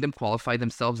just letting them qualify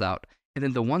themselves out. And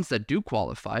then the ones that do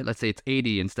qualify, let's say it's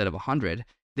 80 instead of 100,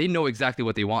 they know exactly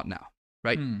what they want now,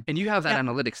 right? And you have that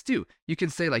analytics too. You can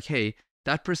say like, hey,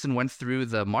 that person went through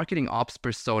the marketing ops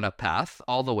persona path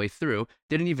all the way through,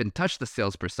 didn't even touch the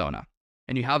sales persona.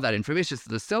 And you have that information. So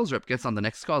the sales rep gets on the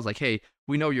next call, is like, hey,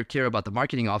 we know you care about the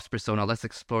marketing ops persona. Let's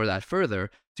explore that further.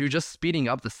 So you're just speeding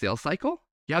up the sales cycle.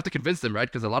 You have to convince them, right?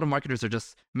 Because a lot of marketers are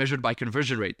just measured by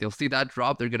conversion rate. They'll see that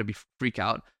drop, they're going to freak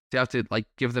out. So you have to like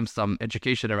give them some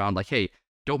education around like, hey,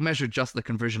 don't measure just the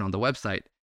conversion on the website.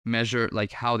 Measure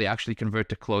like how they actually convert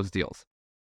to close deals.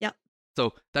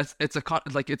 So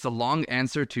it's a long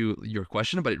answer to your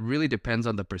question, but it really depends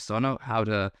on the persona,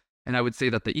 and I would say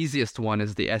that the easiest one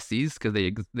is the SEs because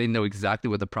they know exactly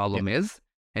what the problem is.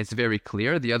 And it's very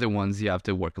clear. The other ones, you have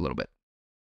to work a little bit.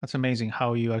 That's amazing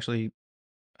how you actually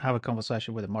have a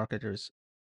conversation with the marketers.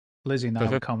 Lizzie and I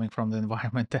are coming from the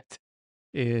environment that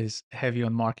is heavy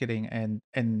on marketing,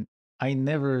 and I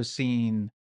never seen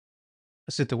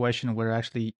a situation where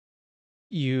actually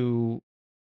you're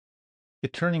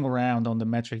turning around on the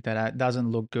metric that doesn't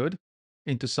look good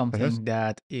into something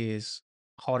that is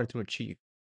harder to achieve.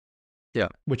 Yeah.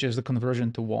 Which is the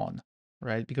conversion to one,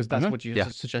 right? Because that's what you're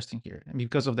suggesting here. And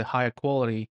because of the higher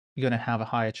quality, you're going to have a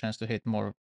higher chance to hit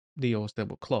more deals that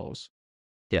will close.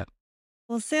 Yeah.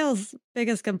 Well, sales'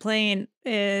 biggest complaint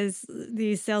is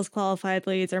these sales qualified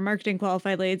leads or marketing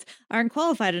qualified leads aren't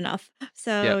qualified enough.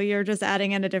 So you're just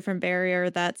adding in a different barrier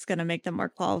that's going to make them more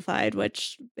qualified,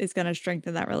 which is going to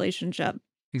strengthen that relationship.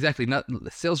 Exactly.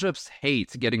 Sales reps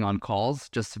hate getting on calls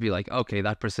just to be like, okay,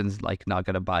 that person's like not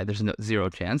going to buy. There's zero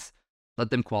chance. Let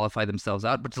them qualify themselves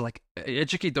out, but to like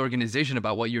educate the organization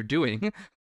about what you're doing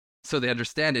so they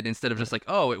understand it instead of just like,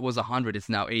 oh, it was 100, it's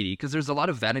now 80. Because there's a lot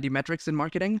of vanity metrics in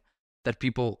marketing that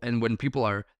people, and when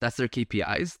people that's their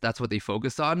KPIs, that's what they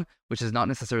focus on, which is not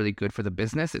necessarily good for the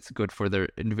business. It's good for their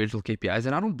individual KPIs.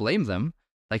 And I don't blame them.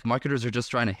 Like marketers are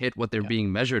just trying to hit what they're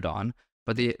being measured on,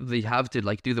 but they have to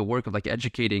like do the work of like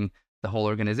educating the whole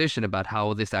organization about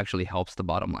how this actually helps the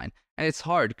bottom line. And it's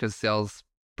hard because sales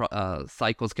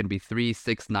cycles can be 3,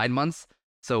 6, 9 months.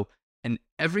 So, and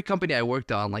every company I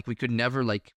worked on, like we could never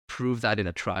like prove that in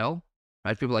a trial,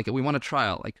 right? People like, we want a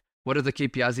trial. Like, what are the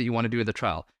KPIs that you want to do in the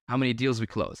trial? How many deals we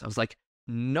close? I was like,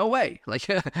 no way. Like,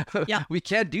 we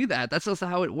can't do that. That's also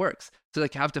how it works. So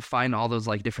like, have to find all those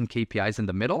like different KPIs in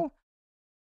the middle,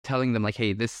 telling them like,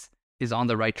 hey, this is on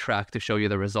the right track to show you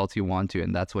the results you want to,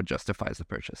 and that's what justifies the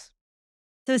purchase.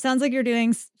 So it sounds like you're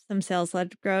doing some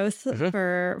sales-led growth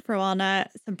for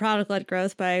Walnut, some product-led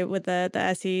growth with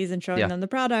the SEs and showing them the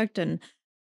product. And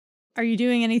are you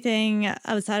doing anything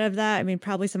outside of that? I mean,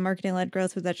 probably some marketing-led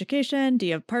growth with education. Do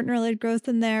you have partner-led growth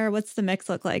in there? What's the mix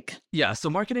look like? Yeah,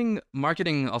 so marketing,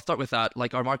 I'll start with that.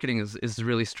 Like our marketing is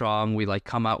really strong. We like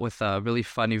come out with really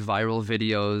funny viral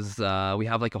videos. We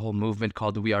have like a whole movement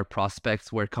called We Are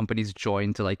Prospects where companies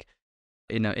join to like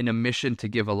in a mission to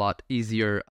give a lot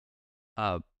easier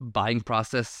buying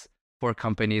process for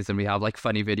companies, and we have like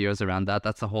funny videos around that.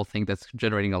 That's the whole thing that's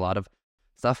generating a lot of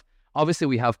stuff. Obviously,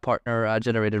 we have partner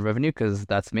generated revenue because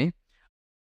that's me.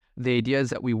 The idea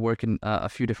is that we work in a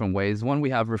few different ways. One,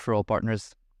 we have referral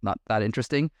partners, not that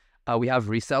interesting. We have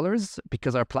resellers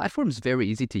because our platform is very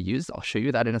easy to use. I'll show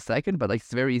you that in a second, but like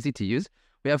it's very easy to use.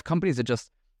 We have companies that just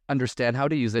understand how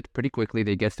to use it pretty quickly.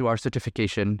 They get through our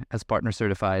certification as partner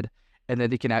certified, and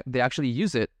then they actually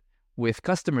use it with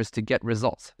customers to get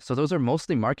results. So those are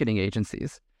mostly marketing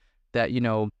agencies that,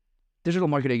 digital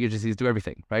marketing agencies do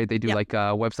everything, right? They do like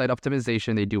website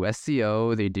optimization, they do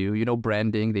SEO, they do,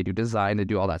 branding, they do design, they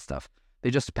do all that stuff. They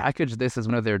just package this as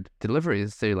one of their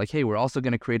deliveries. Say like, hey, we're also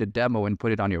going to create a demo and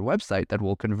put it on your website that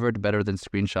will convert better than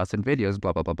screenshots and videos,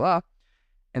 blah, blah, blah, blah.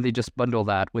 And they just bundle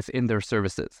that within their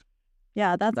services.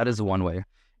 Yeah, that is one way.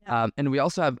 Yeah. And we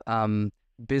also have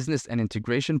business and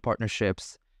integration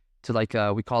partnerships to I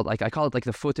call it like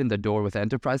the foot in the door with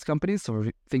enterprise companies. So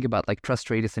we think about like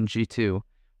TrustRadius and G2.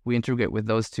 We integrate with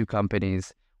those two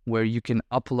companies where you can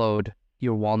upload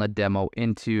your Walnut demo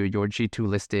into your G2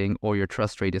 listing or your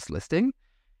TrustRadius listing.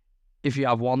 If you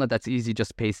have Walnut, that's easy,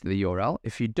 just paste the URL.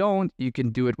 If you don't, you can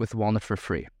do it with Walnut for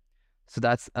free. So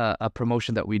that's a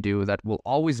promotion that we do that will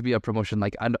always be a promotion.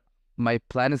 Like my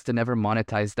plan is to never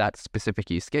monetize that specific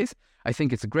use case. I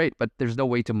think it's great, but there's no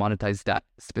way to monetize that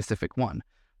specific one.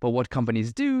 But what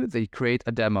companies do, they create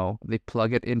a demo, they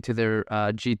plug it into their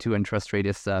G2 and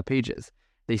TrustRadius pages.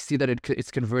 They see that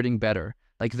it's converting better.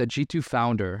 Like the G2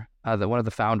 founder, one of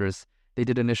the founders, they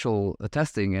did initial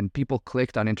testing and people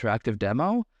clicked on interactive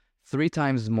demo 3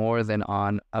 times more than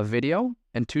on a video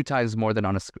and 2 times more than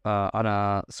on a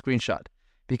screenshot,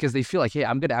 because they feel like, hey,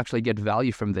 I'm going to actually get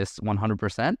value from this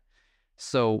 100%.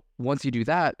 So once you do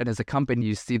that, and as a company,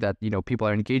 you see that, people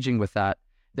are engaging with that,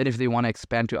 then if they want to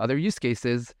expand to other use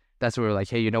cases, that's where we're like,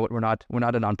 hey, you know what? We're not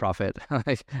a nonprofit.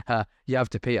 You have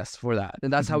to pay us for that.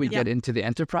 And that's how we get into the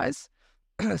enterprise.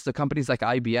 So companies like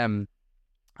IBM,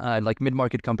 like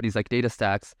mid-market companies like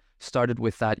DataStax started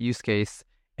with that use case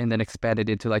and then expanded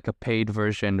into like a paid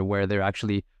version where they're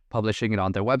actually publishing it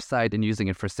on their website and using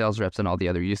it for sales reps and all the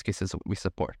other use cases we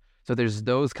support. So there's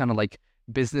those kind of like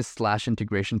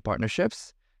business/integration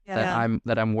partnerships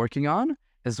that I'm working on,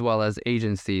 as well as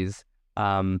agencies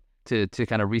to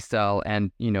kind of resell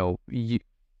and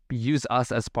use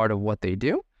us as part of what they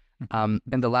do. And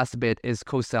the last bit is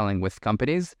co-selling with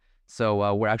companies.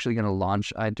 So we're actually going to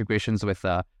launch integrations with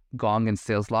Gong and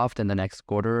SalesLoft in the next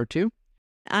quarter or two.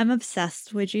 I'm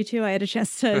obsessed with G2. I had a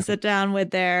chance to sit down with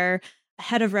their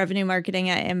head of revenue marketing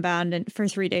at Inbound for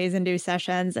 3 days and do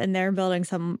sessions, and they're building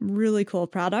some really cool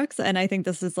products. And I think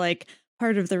this is like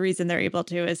part of the reason they're able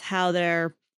to is how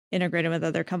they're integrating with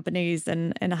other companies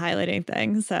and highlighting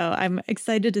things. So I'm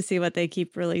excited to see what they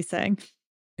keep releasing.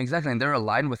 Exactly. And they're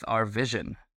aligned with our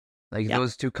vision. Like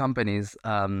those two companies,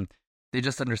 they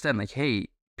just understand like, hey,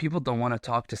 people don't want to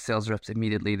talk to sales reps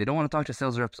immediately. They don't want to talk to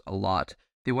sales reps a lot.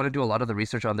 They want to do a lot of the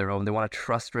research on their own. They want to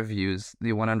trust reviews.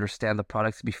 They want to understand the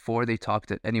products before they talk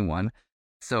to anyone.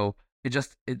 So it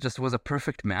just was a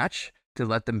perfect match to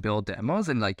let them build demos.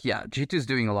 And like, G2 is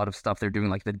doing a lot of stuff. They're doing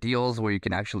like the deals where you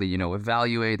can actually,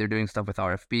 evaluate. They're doing stuff with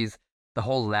RFPs. The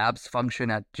whole labs function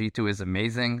at G2 is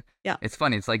amazing. Yeah. It's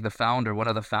funny. It's like one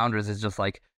of the founders is just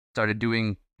like started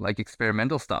doing like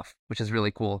experimental stuff, which is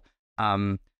really cool.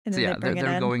 They're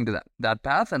going to that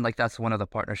path. And like, that's one of the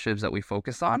partnerships that we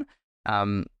focus on.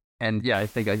 I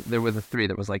think there were the 3.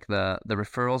 There was like the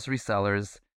referrals,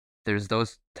 resellers, there's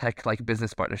those tech like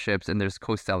business partnerships, and there's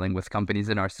co-selling with companies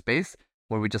in our space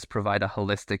where we just provide a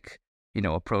holistic,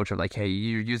 approach of like, hey,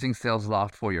 you're using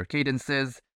SalesLoft for your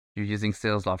cadences, you're using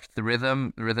SalesLoft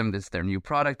Rhythm. Rhythm is their new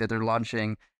product that they're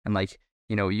launching, and like,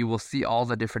 you will see all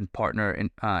the different partner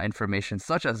information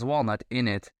such as Walnut in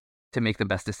it to make the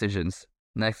best decisions,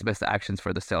 next best actions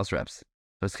for the sales reps.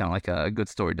 So it's kind of like a good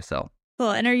story to sell.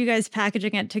 Cool. And are you guys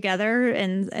packaging it together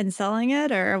and selling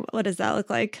it, or what does that look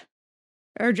like?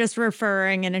 Or just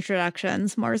referring and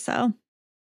introductions more so?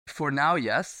 For now,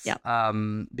 yes. Yeah.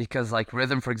 Because like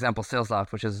Rhythm, for example,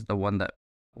 SalesLoft, which is the one that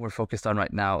we're focused on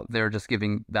right now, they're just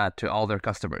giving that to all their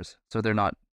customers. So they're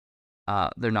not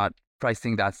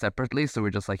pricing that separately. So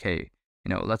we're just like, hey,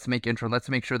 let's make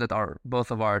sure that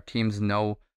both of our teams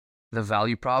know the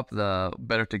value prop, the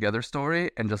better together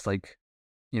story, and just like,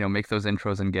 make those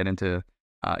intros and get into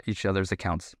each other's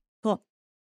accounts. Cool.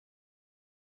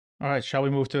 All right, shall we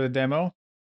move to the demo?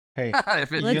 Hey, Let's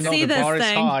see the bar this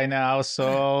is thing. high now,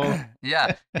 so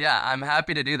yeah, I'm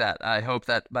happy to do that. I hope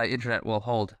that my internet will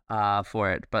hold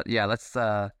for it. But yeah, let's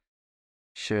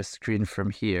share screen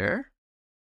from here.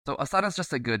 So Asana is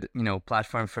just a good,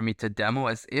 platform for me to demo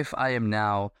as if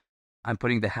I'm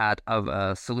putting the hat of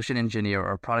a solution engineer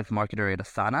or a product marketer at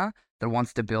Asana that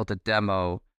wants to build a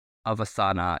demo of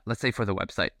Asana, let's say for the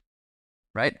website,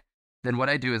 right? Then what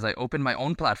I do is I open my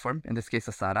own platform, in this case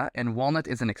Asana, and Walnut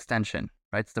is an extension,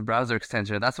 right? It's the browser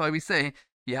extension. That's why we say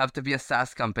you have to be a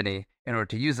SaaS company in order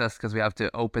to use us, because we have to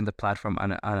open the platform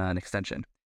on an extension.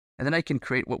 And then I can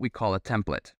create what we call a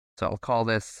template. So I'll call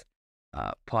this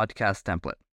podcast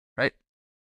template, right?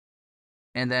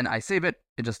 And then I save it.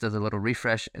 It just does a little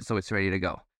refresh, so it's ready to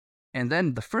go. And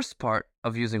then the first part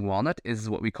of using Walnut is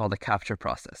what we call the capture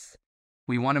process.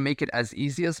 We want to make it as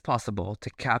easy as possible to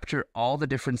capture all the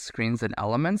different screens and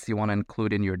elements you want to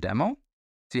include in your demo.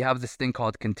 So you have this thing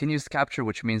called continuous capture,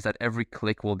 which means that every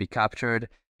click will be captured.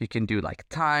 You can do like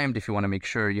timed if you want to make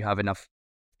sure you have enough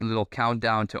little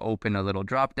countdown to open a little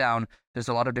drop down. There's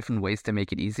a lot of different ways to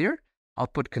make it easier. I'll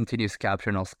put continuous capture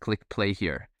and I'll click play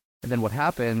here. And then what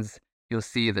happens, you'll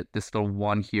see that this little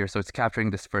one here, so it's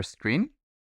capturing this first screen.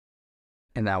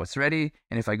 And now it's ready.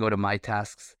 And if I go to my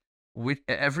tasks, with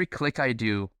every click I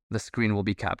do, the screen will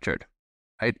be captured,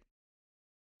 right?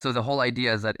 So the whole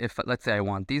idea is that if, let's say I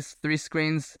want these 3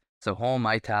 screens, so home,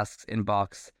 my tasks,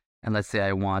 inbox, and let's say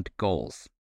I want goals,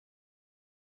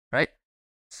 right?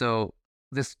 So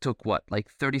this took what, like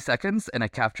 30 seconds, and I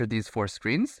captured these 4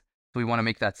 screens. So we want to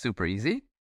make that super easy.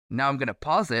 Now I'm going to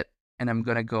pause it, and I'm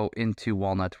going to go into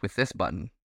Walnut with this button.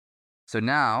 So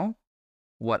now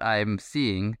what I'm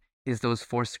seeing is those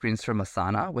 4 screens from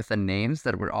Asana with the names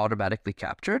that were automatically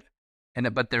captured,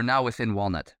 but they're now within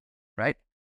Walnut, right?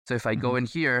 So if I go in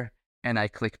here and I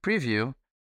click preview,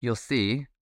 you'll see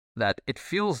that it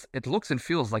looks and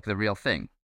feels like the real thing,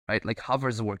 right? Like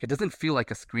hovers work. It doesn't feel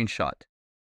like a screenshot.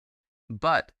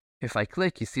 But if I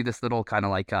click, you see this little kind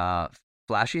of like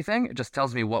flashy thing. It just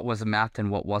tells me what was mapped and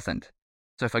what wasn't.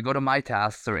 So if I go to my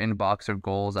tasks or inbox or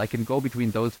goals, I can go between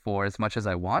those 4 as much as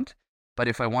I want. But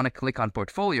if I want to click on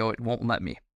portfolio, it won't let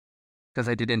me because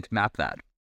I didn't map that.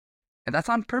 And that's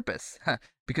on purpose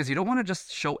because you don't want to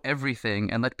just show everything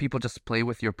and let people just play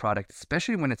with your product,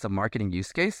 especially when it's a marketing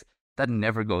use case. That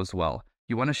never goes well.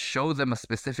 You want to show them a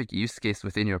specific use case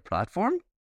within your platform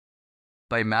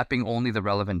by mapping only the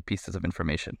relevant pieces of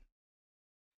information.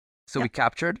 So we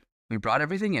captured, we brought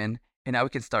everything in, and now we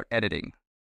can start editing.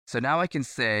 So now I can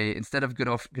say, instead of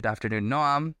good afternoon,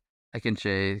 Noam, I can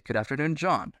say, good afternoon,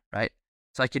 John, right?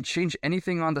 So I can change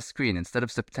anything on the screen. Instead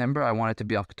of September, I want it to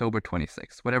be October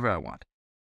 26th, whatever I want.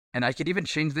 And I could even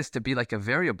change this to be like a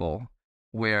variable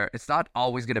where it's not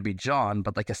always going to be John,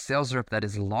 but like a sales rep that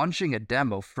is launching a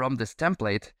demo from this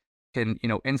template can,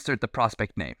 insert the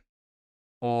prospect name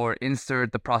or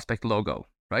insert the prospect logo,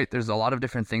 right? There's a lot of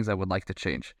different things I would like to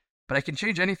change, but I can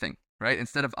change anything, right?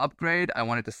 Instead of upgrade, I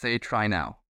want it to say try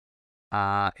now.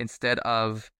 Instead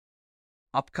of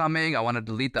upcoming, I want to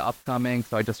delete the upcoming,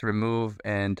 so I just remove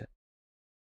and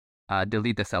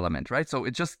delete this element, right? So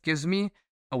it just gives me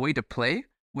a way to play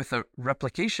with a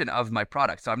replication of my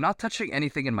product. So I'm not touching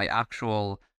anything in my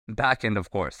actual backend,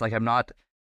 of course. Like I'm not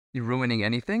ruining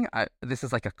anything. This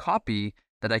is like a copy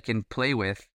that I can play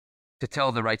with to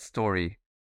tell the right story,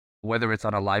 whether it's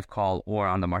on a live call or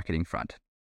on the marketing front.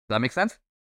 Does that make sense?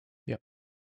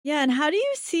 Yeah. And how do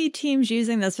you see teams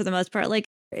using this for the most part? Like,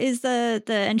 is the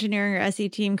engineering or SE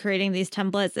team creating these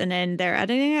templates and then they're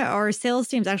editing it, or are sales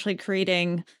teams actually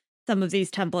creating some of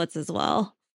these templates as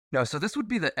well? No, so this would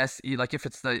be the SE. Like if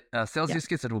it's the sales use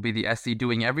case, it will be the SE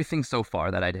doing everything so far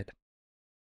that I did.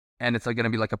 And it's going to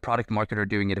be like a product marketer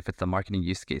doing it if it's a marketing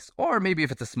use case. Or maybe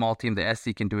if it's a small team, the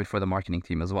SE can do it for the marketing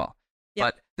team as well. Yep.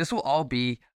 But this will all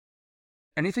be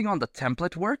anything on the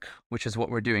template work, which is what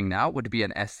we're doing now, would be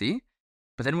an SE.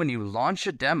 But then when you launch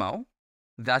a demo,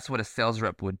 that's what a sales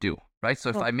rep would do, right? So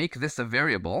if I make this a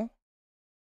variable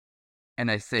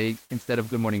and I say, instead of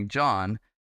good morning, John,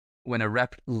 when a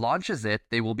rep launches it,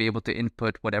 they will be able to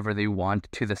input whatever they want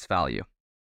to this value.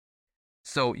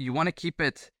 So you want to keep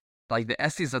it like the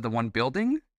SEs are the one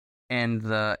building and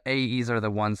the AEs are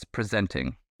the ones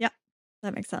presenting. Yeah,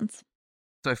 that makes sense.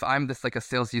 So if I'm this like a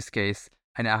sales use case,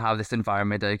 I now have this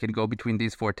environment that I can go between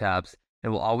these 4 tabs. It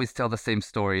will always tell the same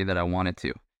story that I want it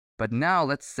to. But now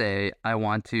let's say I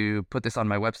want to put this on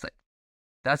my website.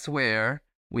 That's where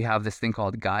we have this thing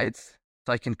called guides.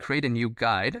 So I can create a new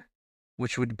guide,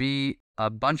 which would be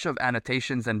a bunch of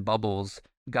annotations and bubbles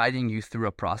guiding you through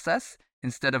a process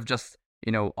instead of just,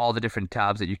 all the different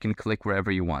tabs that you can click wherever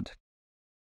you want.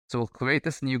 So we'll create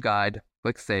this new guide,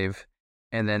 click save,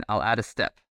 and then I'll add a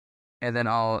step. And then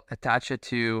I'll attach it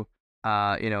to,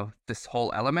 this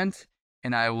whole element.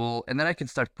 And then I can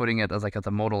start putting it as a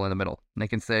modal in the middle. And I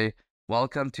can say,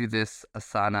 welcome to this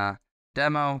Asana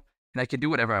demo. And I can do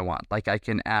whatever I want. Like I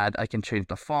can change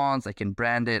the fonts, I can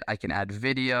brand it, I can add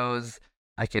videos,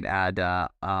 I can add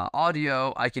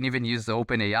audio. I can even use the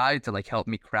OpenAI to help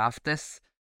me craft this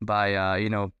by,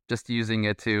 just using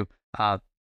it to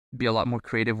be a lot more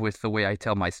creative with the way I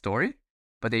tell my story.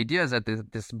 But the idea is that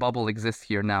this bubble exists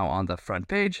here now on the front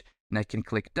page, and I can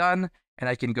click done, and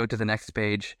I can go to the next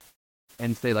page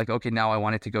and say okay, now I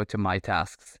want it to go to my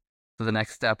tasks. So the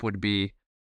next step would be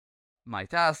my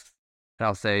tasks, and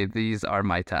I'll say, these are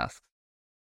my tasks.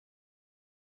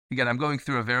 Again, I'm going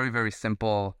through a very, very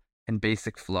simple and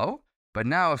basic flow. But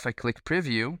now if I click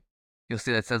preview, you'll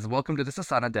see that it says, welcome to this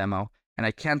Asana demo. And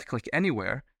I can't click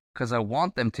anywhere because I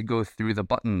want them to go through the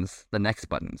buttons, the next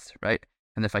buttons, right?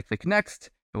 And if I click next,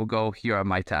 it will go, here are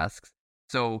my tasks.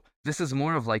 So this is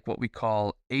more of like what we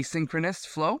call asynchronous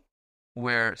flow,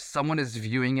 where someone is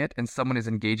viewing it and someone is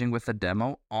engaging with the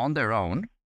demo on their own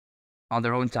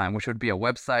time, which would be a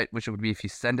website, which would be if you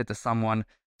send it to someone.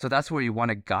 So that's where you want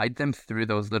to guide them through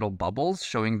those little bubbles,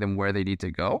 showing them where they need to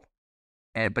go.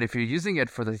 But if you're using it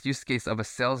for the use case of a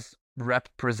sales rep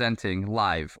presenting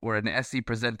live or an SE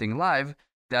presenting live,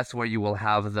 that's where you will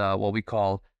have the what we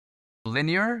call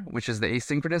linear, which is the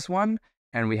asynchronous one,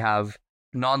 and we have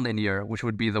non-linear, which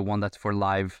would be the one that's for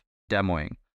live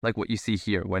demoing, like what you see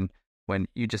here when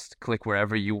you just click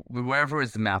wherever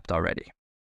is mapped already.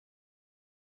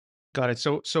 Got it.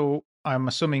 So I'm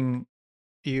assuming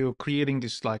you're creating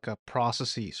this like a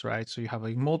processes, right? So you have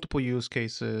like multiple use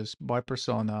cases by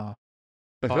persona,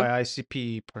 by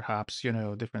ICP, perhaps,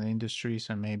 different industries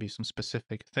and maybe some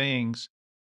specific things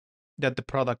that the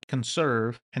product can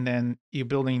serve. And then you're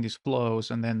building these flows,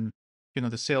 and then,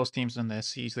 the sales teams and the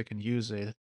SEs, they can use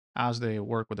it as they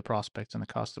work with the prospects and the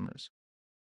customers.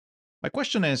 My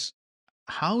question is,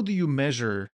 how do you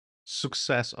measure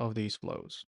success of these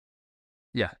flows?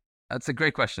 Yeah, that's a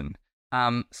great question.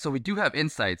 So we do have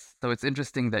insights. So it's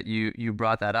interesting that you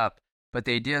brought that up. But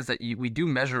the idea is that we do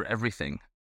measure everything,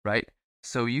 right?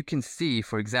 So you can see,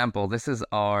 for example, this is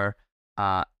our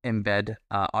embed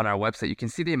on our website. You can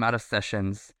see the amount of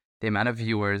sessions, the amount of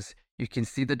viewers. You can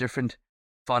see the different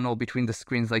funnel between the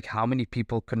screens, like how many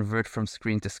people convert from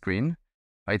screen to screen,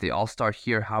 right? They all start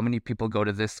here. How many people go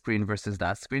to this screen versus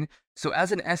that screen? So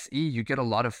as an SE, you get a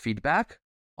lot of feedback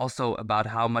also about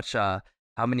how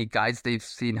many guides they've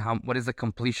seen, what is the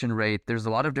completion rate. There's a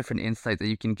lot of different insights that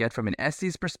you can get from an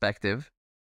SE's perspective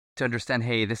to understand,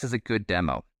 hey, this is a good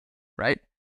demo, right?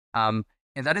 And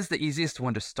that is the easiest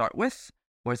one to start with,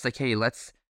 where it's like, hey,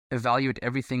 let's evaluate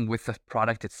everything with the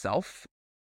product itself.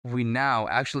 We now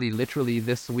actually literally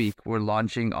this week, we're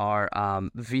launching our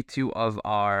V2 of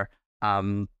our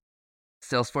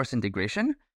Salesforce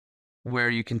integration, where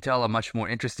you can tell a much more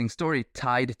interesting story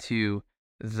tied to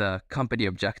the company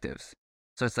objectives.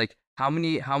 So it's like, how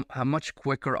much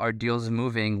quicker are deals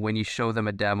moving when you show them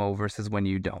a demo versus when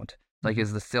you don't? Like,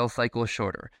 is the sales cycle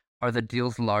shorter? Are the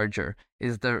deals larger?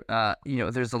 Is there,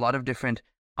 there's a lot of different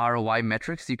ROI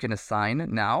metrics you can assign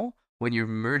now when you're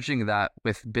merging that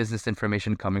with business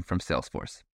information coming from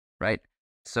Salesforce, right?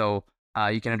 So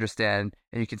you can understand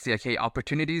and you can see, like, hey,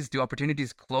 do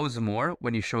opportunities close more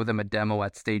when you show them a demo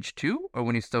at stage 2 or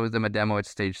when you show them a demo at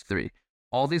stage 3?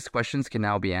 All these questions can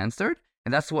now be answered.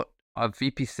 And that's what a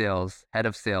VP sales, head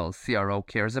of sales, CRO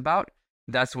cares about.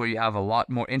 That's where you have a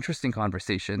lot more interesting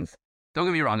conversations. Don't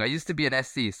get me wrong, I used to be an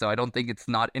SC, so I don't think it's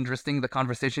not interesting, the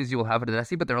conversations you will have at an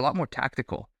SC, but they're a lot more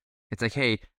tactical. It's like,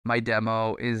 hey, my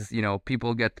demo is,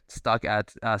 people get stuck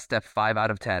at step 5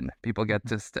 out of 10. People get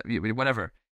to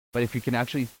whatever. But if you can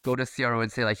actually go to CRO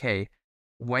and say, like, hey,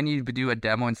 when you do a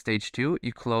demo in stage 2,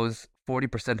 you close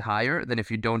 40% higher than if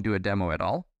you don't do a demo at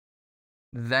all.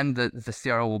 Then the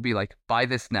CRO will be like, buy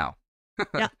this now.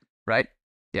 Yeah. Right?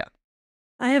 Yeah.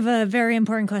 I have a very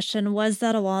important question. Was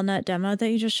that a walnut demo that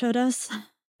you just showed us?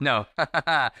 No.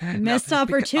 Missed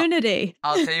opportunity.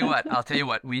 I'll tell you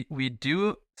what. We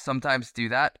do sometimes do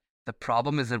that. The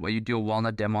problem is that when you do a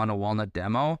walnut demo on a walnut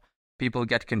demo, people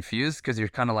get confused because you're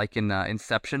kind of like in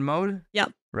inception mode.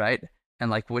 Yep. Right? And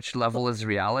like, which level is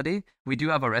reality? We do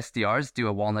have our SDRs do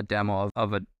a walnut demo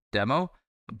of a demo,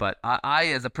 but I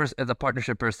as a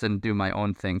partnership person do my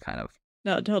own thing kind of.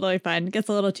 No, totally fine. Gets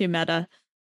a little too meta.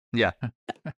 Yeah.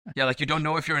 Yeah, like you don't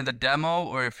know if you're in the demo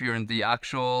or if you're in the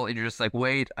actual, and you're just like,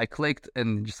 wait, I clicked,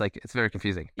 and just like, it's very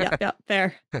confusing. Yeah,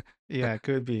 fair. Yeah, it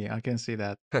could be. I can see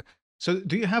that. So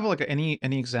do you have like any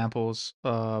examples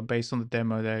based on the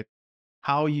demo that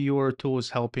how your tool is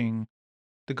helping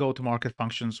the go-to-market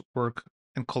functions work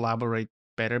and collaborate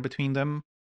better between them?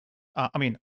 I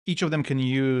mean, each of them can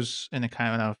use in a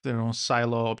kind of their own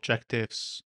silo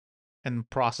objectives and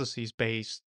processes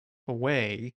based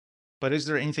way. But is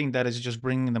there anything that is just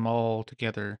bringing them all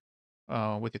together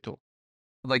with the tool?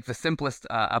 Like the simplest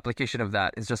application of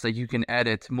that is just like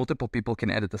multiple people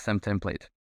can edit the same template,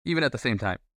 even at the same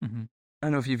time. Mm-hmm. I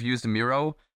don't know if you've used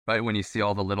Miro, right? When you see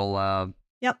all the little,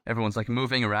 everyone's like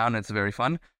moving around, and it's very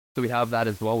fun. So we have that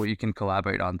as well, where you can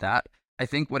collaborate on that. I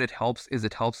think what it helps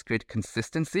create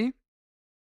consistency.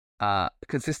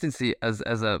 Consistency as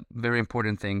a very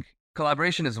important thing.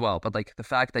 Collaboration as well, but like the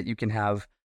fact that you can have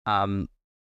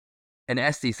an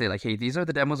SD say like, hey, these are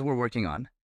the demos we're working on.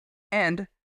 And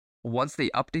once they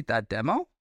update that demo,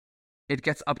 it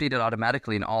gets updated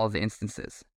automatically in all of the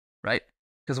instances, right?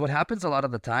 Because what happens a lot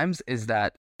of the times is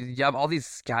that you have all these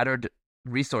scattered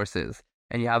resources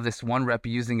and you have this one rep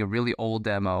using a really old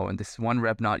demo and this one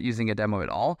rep not using a demo at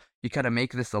all. You kind of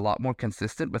make this a lot more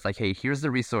consistent with like, hey, here's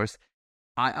the resource.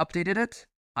 I updated it.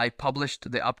 I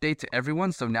published the update to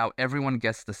everyone. So now everyone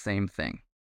gets the same thing,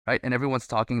 right? And everyone's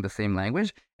talking the same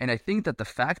language. And I think that the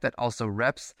fact that also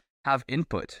reps have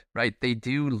input, right? They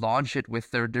do launch it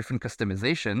with their different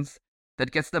customizations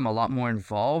that gets them a lot more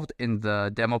involved in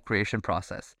the demo creation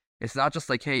process. It's not just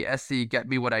like, hey, SC, get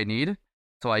me what I need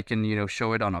so I can,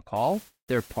 show it on a call.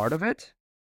 They're part of it.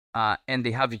 And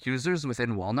they have users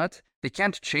within Walnut. They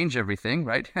can't change everything,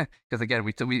 right? Because again,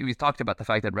 we talked about the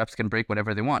fact that reps can break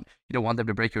whatever they want. You don't want them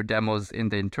to break your demos in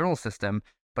the internal system,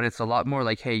 but it's a lot more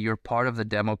like, hey, you're part of the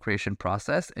demo creation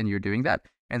process and you're doing that.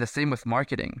 And the same with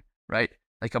marketing, right?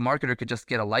 Like a marketer could just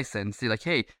get a license, see like,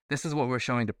 hey, this is what we're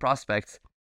showing to prospects,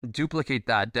 duplicate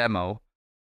that demo,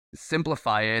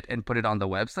 simplify it and put it on the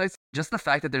websites. Just the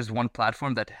fact that there's one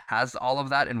platform that has all of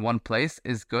that in one place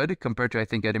is good compared to, I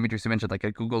think, Dimitris, you mentioned like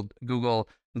a Google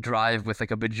Drive with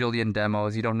like a bajillion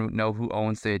demos. You don't know who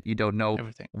owns it. You don't know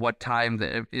Everything. what time.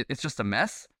 It's just a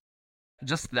mess.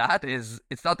 Just that it's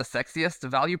not the sexiest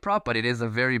value prop, but it is a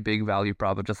very big value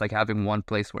prop of just like having one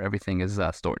place where everything is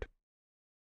stored.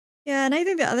 Yeah, and I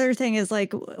think the other thing is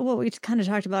like what we kind of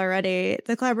talked about already.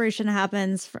 The collaboration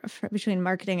happens between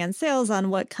marketing and sales on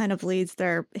what kind of leads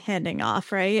they're handing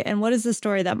off, right? And what is the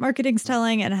story that marketing's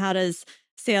telling, and how does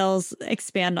sales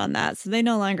expand on that? So they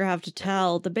no longer have to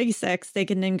tell the basics; they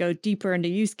can then go deeper into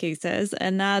use cases,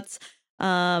 and that's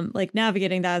like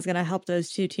navigating that is going to help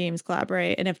those two teams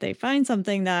collaborate. And if they find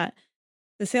something that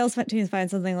the sales teams find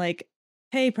something like,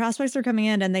 hey, prospects are coming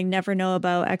in and they never know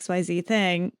about XYZ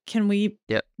thing. Can we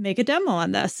make a demo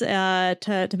on this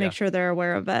to make sure they're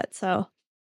aware of it? So,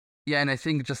 yeah, and I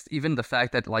think just even the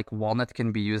fact that like Walnut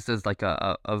can be used as like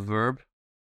a verb,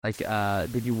 like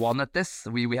did you Walnut this?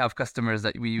 We have customers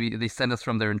that they send us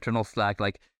from their internal Slack,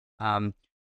 like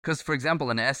because for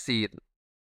example in SC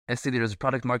leaders,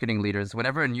 product marketing leaders,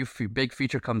 whenever a new big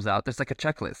feature comes out, there's like a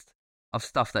checklist of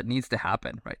stuff that needs to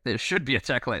happen, right? There should be a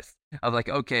checklist of like,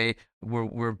 okay,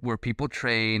 were people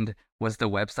trained? Was the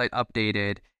website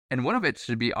updated? And one of it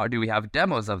should be, do we have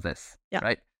demos of this,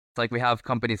 right? It's like we have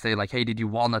companies say like, hey, did you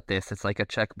Walnut this? It's like a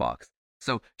checkbox.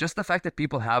 So just the fact that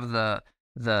people have the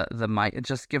mind, it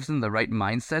just gives them the right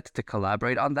mindset to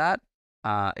collaborate on that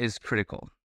is critical.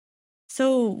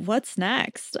 So what's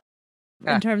next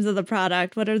in terms of the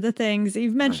product? What are the things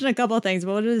you've mentioned a couple of things,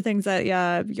 but what are the things that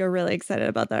you're really excited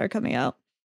about that are coming out?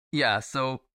 Yeah,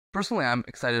 so personally, I'm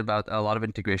excited about a lot of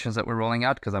integrations that we're rolling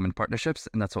out because I'm in partnerships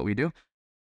and that's what we do.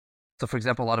 So for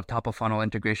example, a lot of top of funnel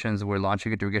integrations, we're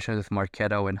launching integrations with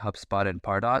Marketo and HubSpot and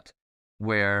Pardot,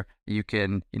 where you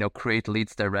can, create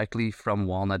leads directly from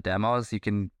Walnut demos. You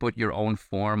can put your own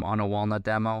form on a Walnut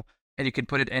demo and you can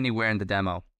put it anywhere in the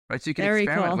demo, right? So you can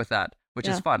experiment with that, which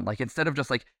is fun. Like instead of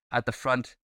just like at the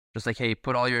front, just like, hey,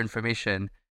 put all your information.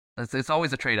 It's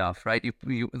always a trade-off, right?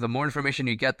 The more information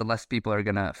you get, the less people are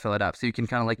gonna fill it up. So you can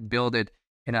kind of like build it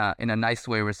in a nice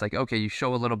way where it's like, okay, you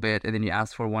show a little bit and then you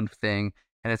ask for one thing,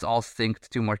 and it's all synced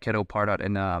to Marketo, Pardot,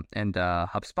 and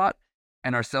HubSpot.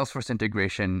 And our Salesforce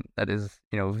integration, that is,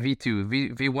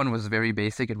 V2. V1 was very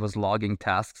basic. It was logging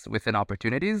tasks within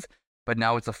opportunities, but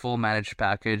now it's a full managed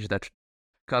package that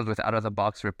comes with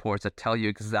out-of-the-box reports that tell you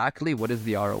exactly what is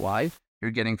the ROI you're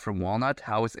getting from Walnut,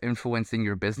 how it's influencing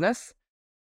your business.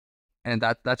 And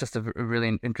that's just a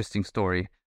really interesting story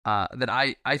that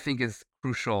I think is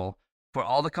crucial for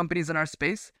all the companies in our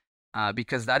space,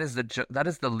 because that is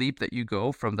the leap that you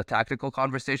go from the tactical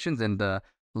conversations and the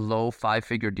low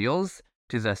 5-figure deals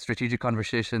to the strategic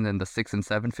conversation and the 6 and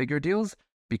 7-figure deals,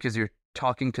 because you're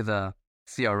talking to the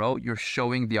CRO, you're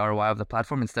showing the ROI of the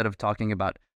platform instead of talking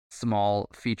about small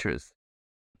features.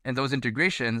 And those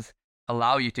integrations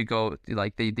allow you to go,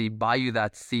 like they buy you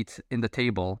that seat in the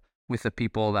table with the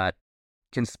people that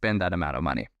can spend that amount of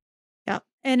money. Yeah.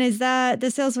 And is that the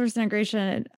Salesforce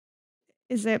integration,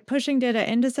 is it pushing data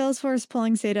into Salesforce,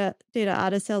 pulling data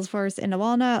out of Salesforce into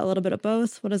Walnut, a little bit of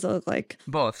both? What does it look like?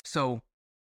 Both. So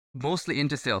mostly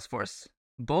into Salesforce,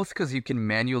 both because you can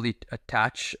manually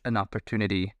attach an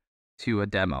opportunity to a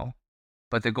demo.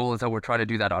 But the goal is that we're trying to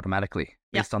do that automatically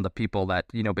based on the people that,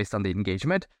 based on the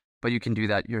engagement. But you can do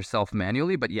that yourself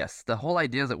manually. But yes, the whole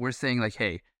idea is that we're saying like,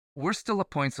 hey, we're still a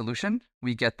point solution.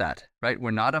 We get that, right?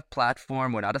 We're not a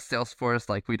platform. We're not a Salesforce.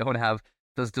 Like we don't have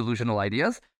those delusional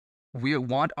ideas. We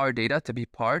want our data to be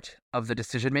part of the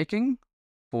decision-making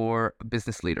for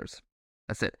business leaders.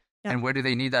 That's it. Yeah. And where do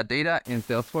they need that data? In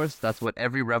Salesforce. That's what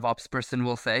every RevOps person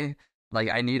will say. Like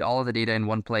I need all of the data in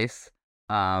one place.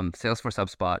 Salesforce,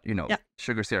 HubSpot, Yeah.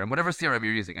 Sugar CRM, whatever CRM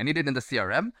you're using. I need it in the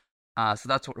CRM. So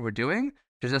that's what we're doing,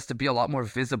 just to be a lot more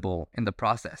visible in the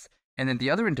process. And then the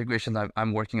other integrations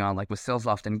I'm working on, like with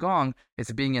SalesLoft and Gong,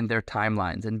 is being in their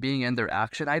timelines and being in their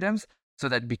action items so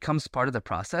that it becomes part of the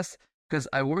process. Because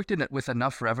I worked in it with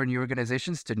enough revenue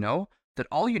organizations to know that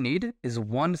all you need is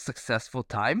one successful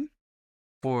time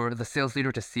for the sales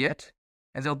leader to see it.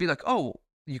 And they'll be like, oh,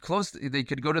 you closed, they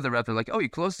could go to the rep. They're like, oh, you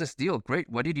closed this deal. Great.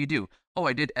 What did you do? Oh,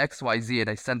 I did X, Y, Z, and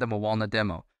I sent them a walnut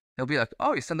demo. They'll be like,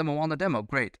 oh, you sent them a walnut demo.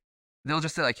 Great. They'll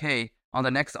just say like, hey, on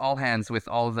the next all hands with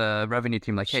all the revenue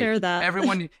team, like, hey, Share that.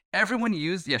 everyone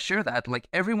share that. Like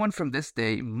everyone from this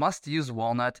day must use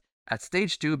walnut at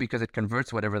stage 2 because it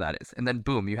converts whatever that is. And then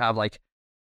boom, you have like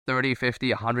 30, 50,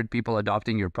 100 people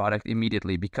adopting your product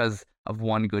immediately because of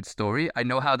one good story. I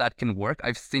know how that can work.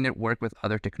 I've seen it work with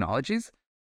other technologies.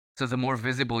 So the more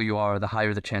visible you are, the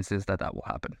higher the chances that will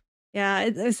happen. Yeah,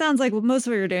 it sounds like most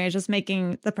of what you're doing is just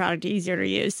making the product easier to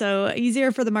use. So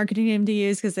easier for the marketing team to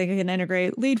use because they can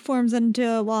integrate lead forms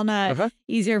into Walnut. Okay.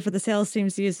 Easier for the sales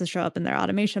teams to use to show up in their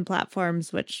automation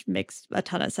platforms, which makes a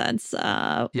ton of sense with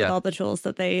all the tools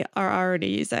that they are already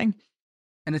using.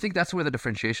 And I think that's where the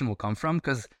differentiation will come from,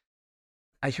 because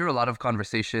I hear a lot of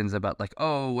conversations about like,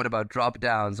 oh, what about drop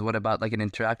downs? What about like an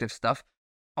interactive stuff?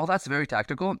 All that's very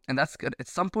tactical, and that's good. At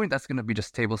some point, that's going to be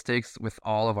just table stakes with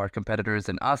all of our competitors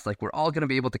and us. Like, we're all going to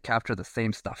be able to capture the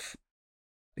same stuff.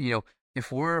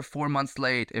 If we're 4 months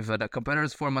late, if a competitor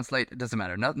is 4 months late, it doesn't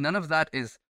matter. None of that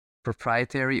is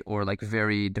proprietary or like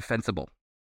very defensible.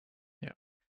 Yeah.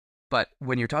 But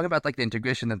when you're talking about like the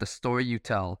integration and the story you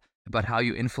tell about how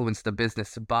you influence the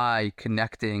business by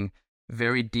connecting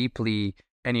very deeply,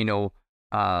 and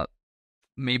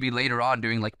maybe later on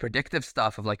doing like predictive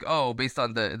stuff of like, oh, based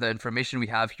on the information we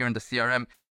have here in the CRM,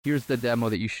 here's the demo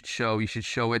that you should show. You should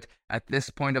show it at this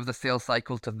point of the sales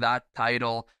cycle to that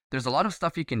title. There's a lot of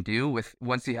stuff you can do with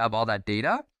once you have all that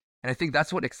data. And I think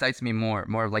that's what excites me more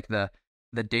of like the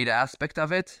data aspect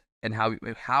of it, and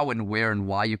how and where and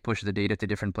why you push the data to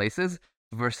different places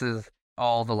versus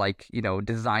all the like,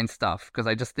 design stuff. Because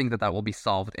I just think that will be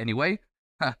solved anyway.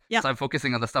 Yep. So I'm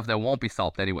focusing on the stuff that won't be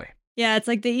solved anyway. Yeah, it's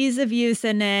like the ease of use,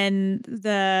 and then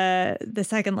the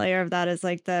second layer of that is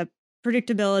like the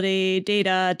predictability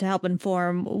data to help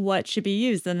inform what should be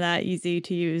used in that easy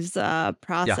to use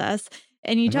process. Yeah.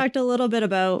 And you talked a little bit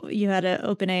about, you had an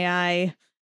OpenAI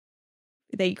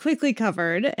that you quickly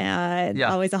covered, and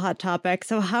always a hot topic.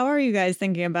 So how are you guys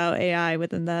thinking about AI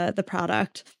within the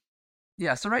product?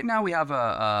 Yeah, so right now we have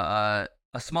a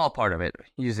small part of it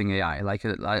using AI. Like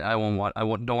don't want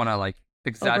to like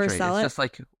exaggerate. Oversell it's just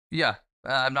like,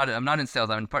 I'm not in sales,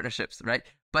 I'm in partnerships, right?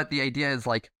 But the idea is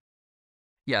like,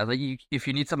 if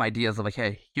you need some ideas of like,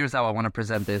 hey, here's how I want to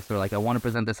present this, or like I want to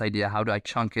present this idea, how do I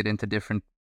chunk it into different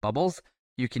bubbles?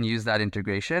 You can use that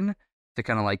integration to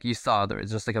kind of like, you saw there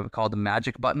is just like called the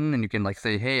magic button, and you can like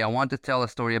say, hey, I want to tell a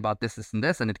story about this, and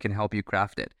this, and it can help you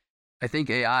craft it. I think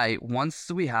AI,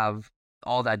 once we have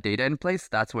all that data in place,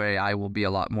 that's where AI will be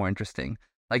a lot more interesting.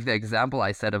 Like the example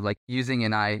I said of like using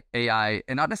an AI,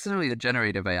 and not necessarily the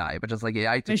generative AI, but just like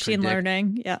AI to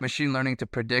machine learning to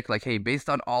predict like, hey, based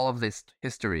on all of this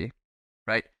history,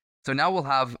 right? So now we'll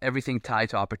have everything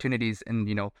tied to opportunities. And,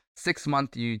 6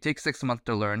 months, you take 6 months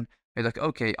to learn. You're like,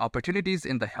 okay, opportunities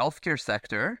in the healthcare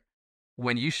sector,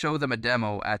 when you show them a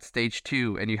demo at stage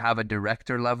 2 and you have a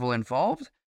director level involved,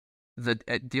 the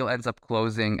deal ends up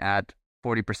closing at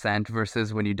 40%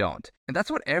 versus when you don't. And that's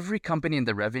what every company in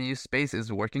the revenue space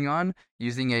is working on,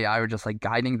 using AI, or just like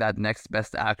guiding that next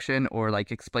best action, or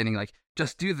like explaining like,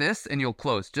 just do this and you'll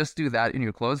close, just do that and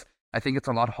you'll close. I think it's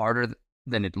a lot harder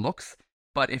than it looks.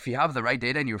 But if you have the right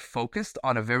data and you're focused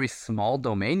on a very small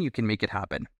domain, you can make it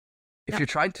happen. If you're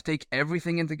trying to take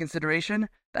everything into consideration,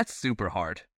 that's super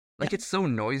hard. Like it's so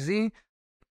noisy.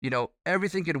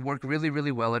 Everything can work really,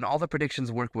 really well, and all the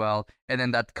predictions work well, and then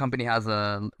that company has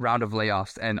a round of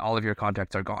layoffs and all of your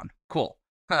contracts are gone. Cool.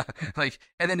 And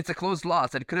then it's a closed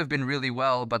loss. It could have been really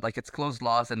well, but like it's closed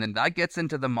loss, and then that gets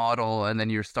into the model, and then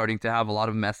you're starting to have a lot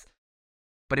of mess.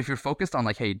 But if you're focused on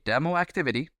like, hey, demo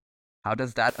activity, how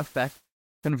does that affect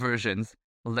conversions?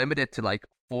 Limit it to like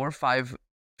 4 or 5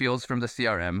 fields from the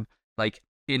CRM, like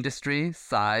industry,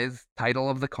 size,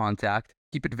 title of the contact.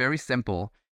 Keep it very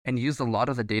simple. And use a lot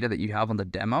of the data that you have on the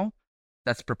demo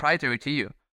that's proprietary to you.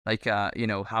 Like,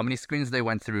 how many screens they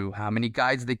went through, how many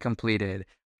guides they completed,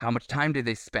 how much time did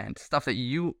they spend, stuff that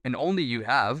you and only you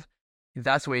have.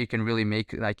 That's where you can really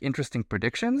make like interesting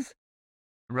predictions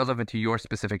relevant to your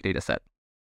specific data set.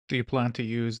 Do you plan to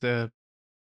use the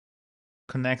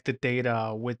connected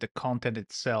data with the content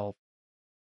itself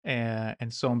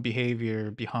and some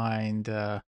behavior behind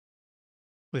the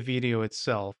video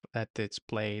itself that it's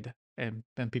played, and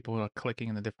people are clicking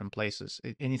in the different places.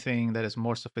 Anything that is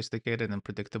more sophisticated and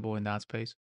predictable in that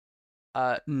space?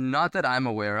 Not that I'm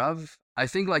aware of. I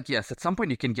think like yes, at some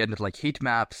point you can get into like heat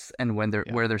maps and when they're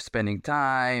Yeah. where they're spending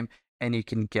time, and you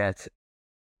can get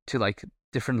to like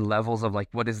different levels of like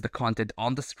what is the content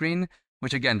on the screen,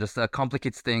 which again just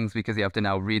complicates things because you have to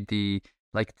now read the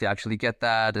like to actually get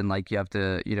that, and like you have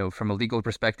to from a legal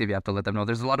perspective you have to let them know.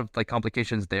 There's a lot of like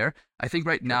complications there. I think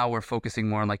right now we're focusing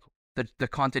more on like the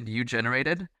content you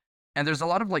generated. And there's a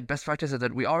lot of like best practices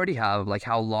that we already have, like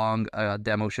how long a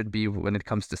demo should be when it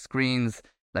comes to screens,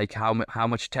 like how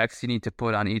much text you need to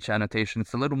put on each annotation.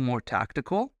 It's a little more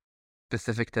tactical,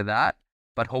 specific to that,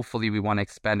 but hopefully we want to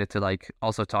expand it to like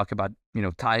also talk about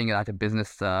tying that to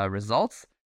business results.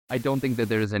 I don't think that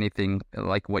there is anything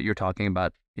like what you're talking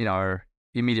about in our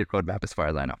immediate roadmap, as far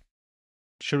as I know.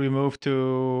 Should we move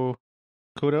to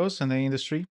kudos in the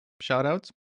industry? Shout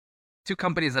outs? Two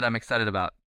companies that I'm excited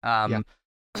about.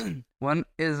 One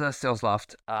is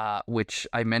SalesLoft, which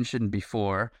I mentioned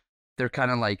before. They're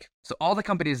kind of like, so all the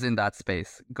companies in that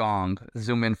space, Gong,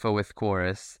 ZoomInfo with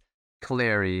Chorus,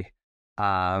 Clary,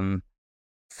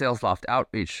 SalesLoft,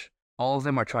 Outreach, all of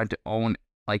them are trying to own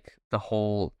like the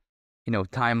whole,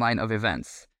 timeline of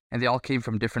events. And they all came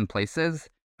from different places,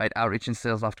 right? Outreach and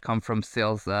SalesLoft come from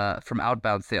sales, from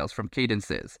outbound sales, from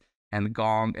cadences. And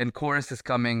Gong and Chorus is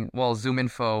coming, well,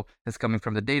 ZoomInfo is coming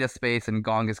from the data space, and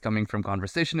Gong is coming from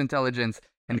conversation intelligence,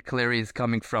 and Clary is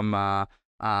coming from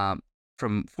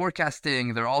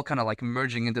forecasting. They're all kind of like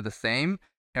merging into the same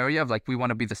area of like, we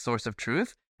want to be the source of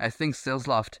truth. I think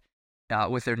SalesLoft,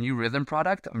 with their new Rhythm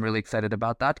product, I'm really excited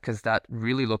about that because that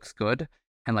really looks good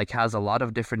and like has a lot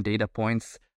of different data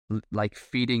points like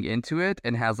feeding into it,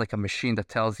 and has like a machine that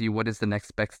tells you what is the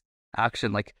next best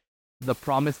action, like the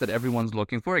promise that everyone's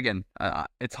looking for. Again,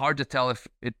 it's hard to tell if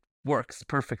it works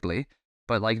perfectly,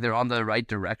 but like they're on the right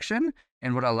direction.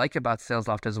 And what I like about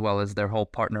SalesLoft as well is their whole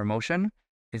partner motion.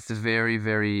 It's very,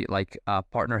 very like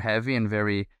partner heavy, and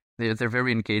they're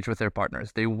very engaged with their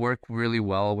partners. They work really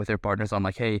well with their partners on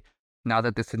like, hey, now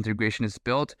that this integration is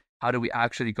built, how do we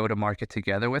actually go to market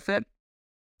together with it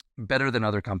better than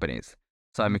other companies?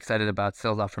 So I'm excited about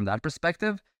SalesLoft from that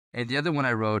perspective. And the other one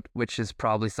I wrote, which is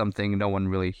probably something no one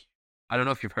really, I don't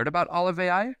know if you've heard about Olive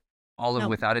AI, Olive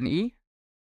without an E.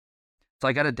 So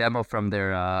I got a demo from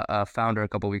their founder a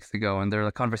couple weeks ago, and they're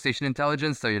like conversation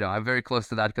intelligence. So I'm very close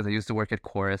to that because I used to work at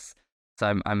Chorus.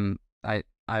 So I'm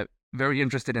very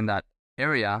interested in that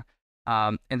area.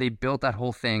 And they built that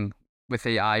whole thing with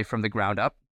AI from the ground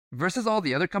up. Versus all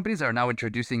the other companies that are now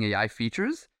introducing AI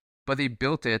features, but they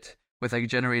built it with like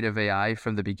generative AI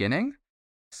from the beginning.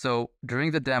 So during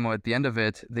the demo, at the end of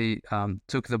it, they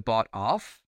took the bot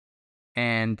off,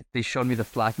 and they showed me the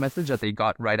Slack message that they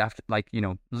got right after, like,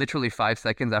 literally 5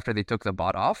 seconds after they took the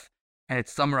bot off. And it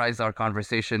summarized our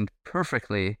conversation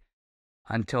perfectly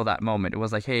until that moment. It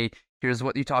was like, hey, here's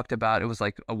what you talked about. It was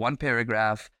like a 1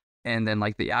 paragraph, and then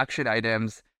like the action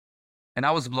items. And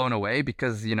I was blown away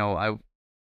because, I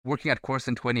working at Course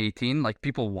in 2018, like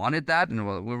people wanted that. And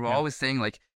we were always saying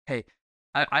like, hey,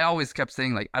 I always kept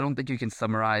saying like, I don't think you can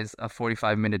summarize a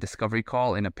 45-minute discovery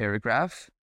call in a paragraph.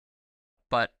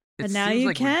 But it seems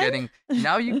like we're getting,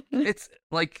 now it's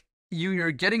like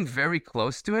you're getting very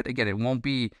close to it. Again, it won't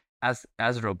be as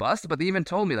robust, but they even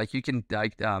told me like you can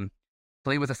like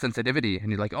play with the sensitivity, and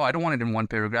you're like, oh, I don't want it in 1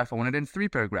 paragraph. I want it in 3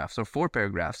 paragraphs or 4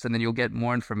 paragraphs. And then you'll get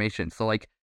more information. So like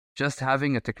just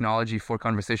having a technology for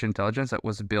conversation intelligence that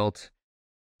was built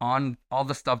on all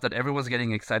the stuff that everyone's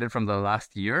getting excited from the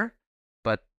last year,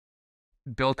 but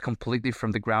built completely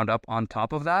from the ground up on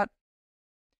top of that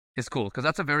is cool, because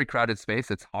that's a very crowded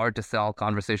space. It's hard to sell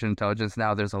conversation intelligence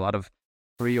now. There's a lot of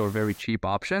free or very cheap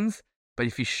options. But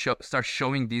if you start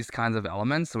showing these kinds of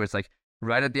elements, where it's like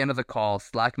right at the end of the call,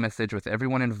 Slack message with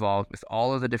everyone involved, with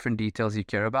all of the different details you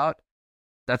care about,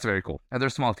 that's very cool. And they're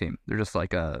a small team. They're just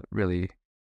like a really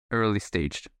early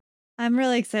staged. I'm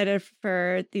really excited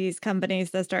for these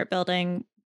companies that start building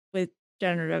with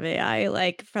generative AI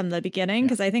like from the beginning,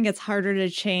 because I think it's harder to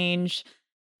change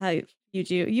how you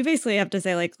do. You basically have to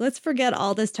say like, let's forget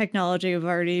all this technology we've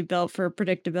already built for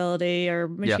predictability or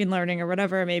machine learning or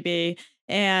whatever it may be,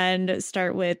 and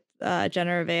start with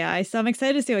generative AI. So I'm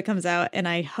excited to see what comes out, and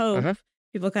I hope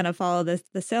people kind of follow the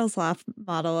SalesLoft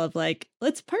model of like,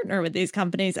 let's partner with these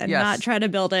companies and not try to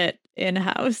build it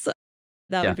in-house.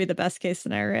 That would be the best case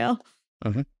scenario.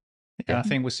 I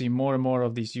think we see more and more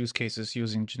of these use cases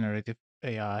using generative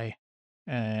AI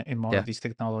in more of these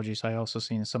technologies. I also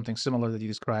seen something similar that you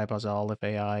describe as Olive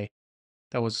AI.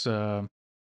 That was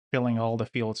filling all the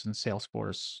fields in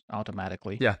Salesforce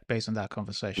automatically based on that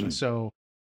conversation. So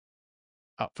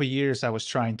for years, I was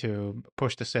trying to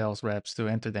push the sales reps to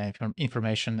enter the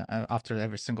information after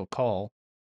every single call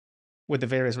with the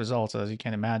various results, as you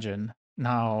can imagine.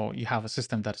 Now you have a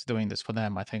system that's doing this for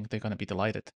them. I think they're going to be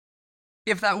delighted.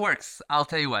 If that works, I'll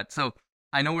tell you what. So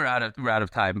I know we're out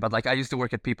of time, but like I used to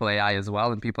work at People AI as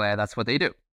well, and People AI, that's what they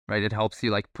do, right? It helps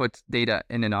you like put data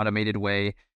in an automated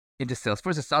way into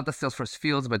Salesforce. It's not the Salesforce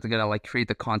fields, but they're gonna like create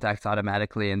the contacts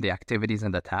automatically and the activities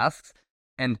and the tasks.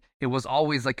 And it was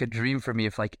always like a dream for me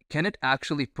if like, can it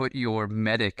actually put your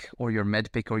medic or your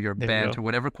medpic or your band or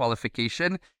whatever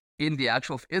qualification in the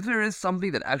actual, if there is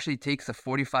something that actually takes a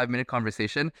 45-minute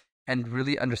conversation and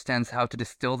really understands how to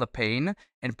distill the pain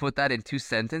and put that in 2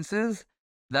 sentences,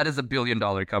 that is $1 billion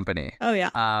company. Oh,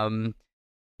 yeah.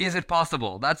 Is it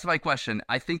possible? That's my question.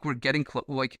 I think we're getting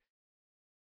like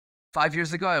 5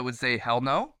 years ago, I would say, hell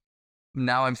no.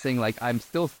 Now I'm saying like, I'm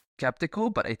still skeptical,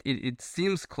 but it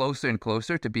seems closer and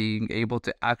closer to being able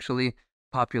to actually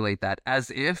populate that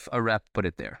as if a rep put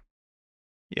it there.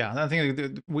 Yeah, I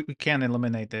think we can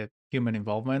eliminate the human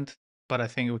involvement, but I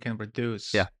think we can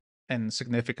reduce and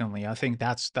significantly. I think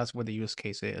that's what the use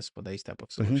case is for these type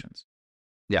of solutions.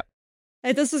 Yeah.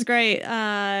 Hey, this was great.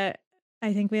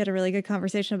 I think we had a really good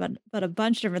conversation about a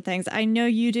bunch of different things. I know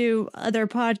you do other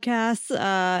podcasts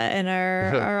and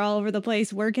are all over the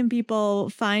place. Where can people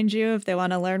find you if they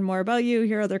want to learn more about you,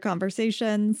 hear other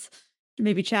conversations,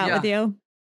 maybe chat with you?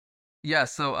 Yeah,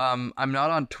 so I'm not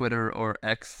on Twitter or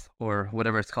X or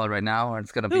whatever it's called right now, or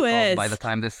it's going to be called by the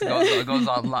time this goes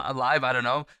on live. I don't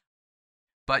know.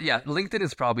 But yeah, LinkedIn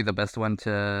is probably the best one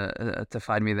to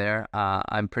find me there.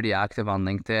 I'm pretty active on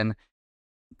LinkedIn.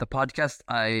 The podcast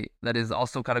that is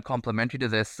also kind of complementary to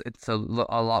this, it's a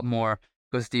lot more,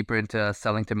 goes deeper into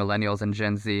selling to millennials and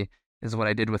Gen Z, is what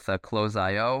I did with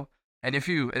Close.io. And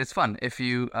it's fun. If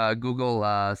you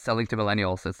Google selling to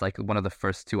millennials, it's like one of the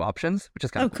first 2 options, which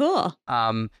is kind of cool.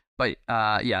 But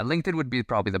yeah, LinkedIn would be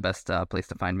probably the best place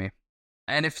to find me.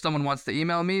 And if someone wants to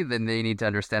email me, then they need to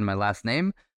understand my last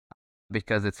name,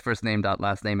 because it's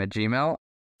firstname.lastname@gmail.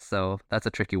 So that's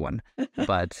a tricky one.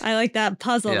 But I like that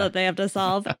puzzle that they have to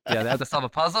solve. Yeah, they have to solve a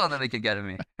puzzle and then they can get at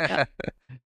me.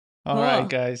 All right,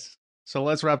 guys. So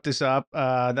let's wrap this up.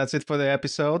 That's it for the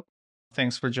episode.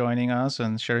 Thanks for joining us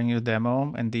and sharing your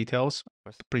demo and details.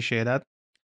 Appreciate that.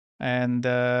 And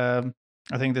I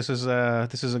think this is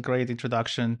a great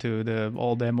introduction to the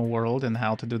all demo world and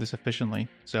how to do this efficiently.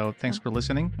 So thanks for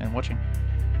listening and watching.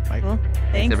 Bye. Cool.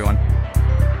 Thanks everyone.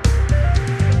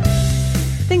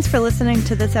 Thanks for listening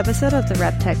to this episode of the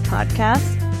RevTech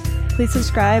podcast. Please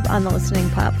subscribe on the listening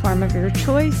platform of your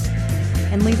choice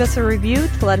and leave us a review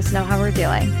to let us know how we're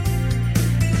doing.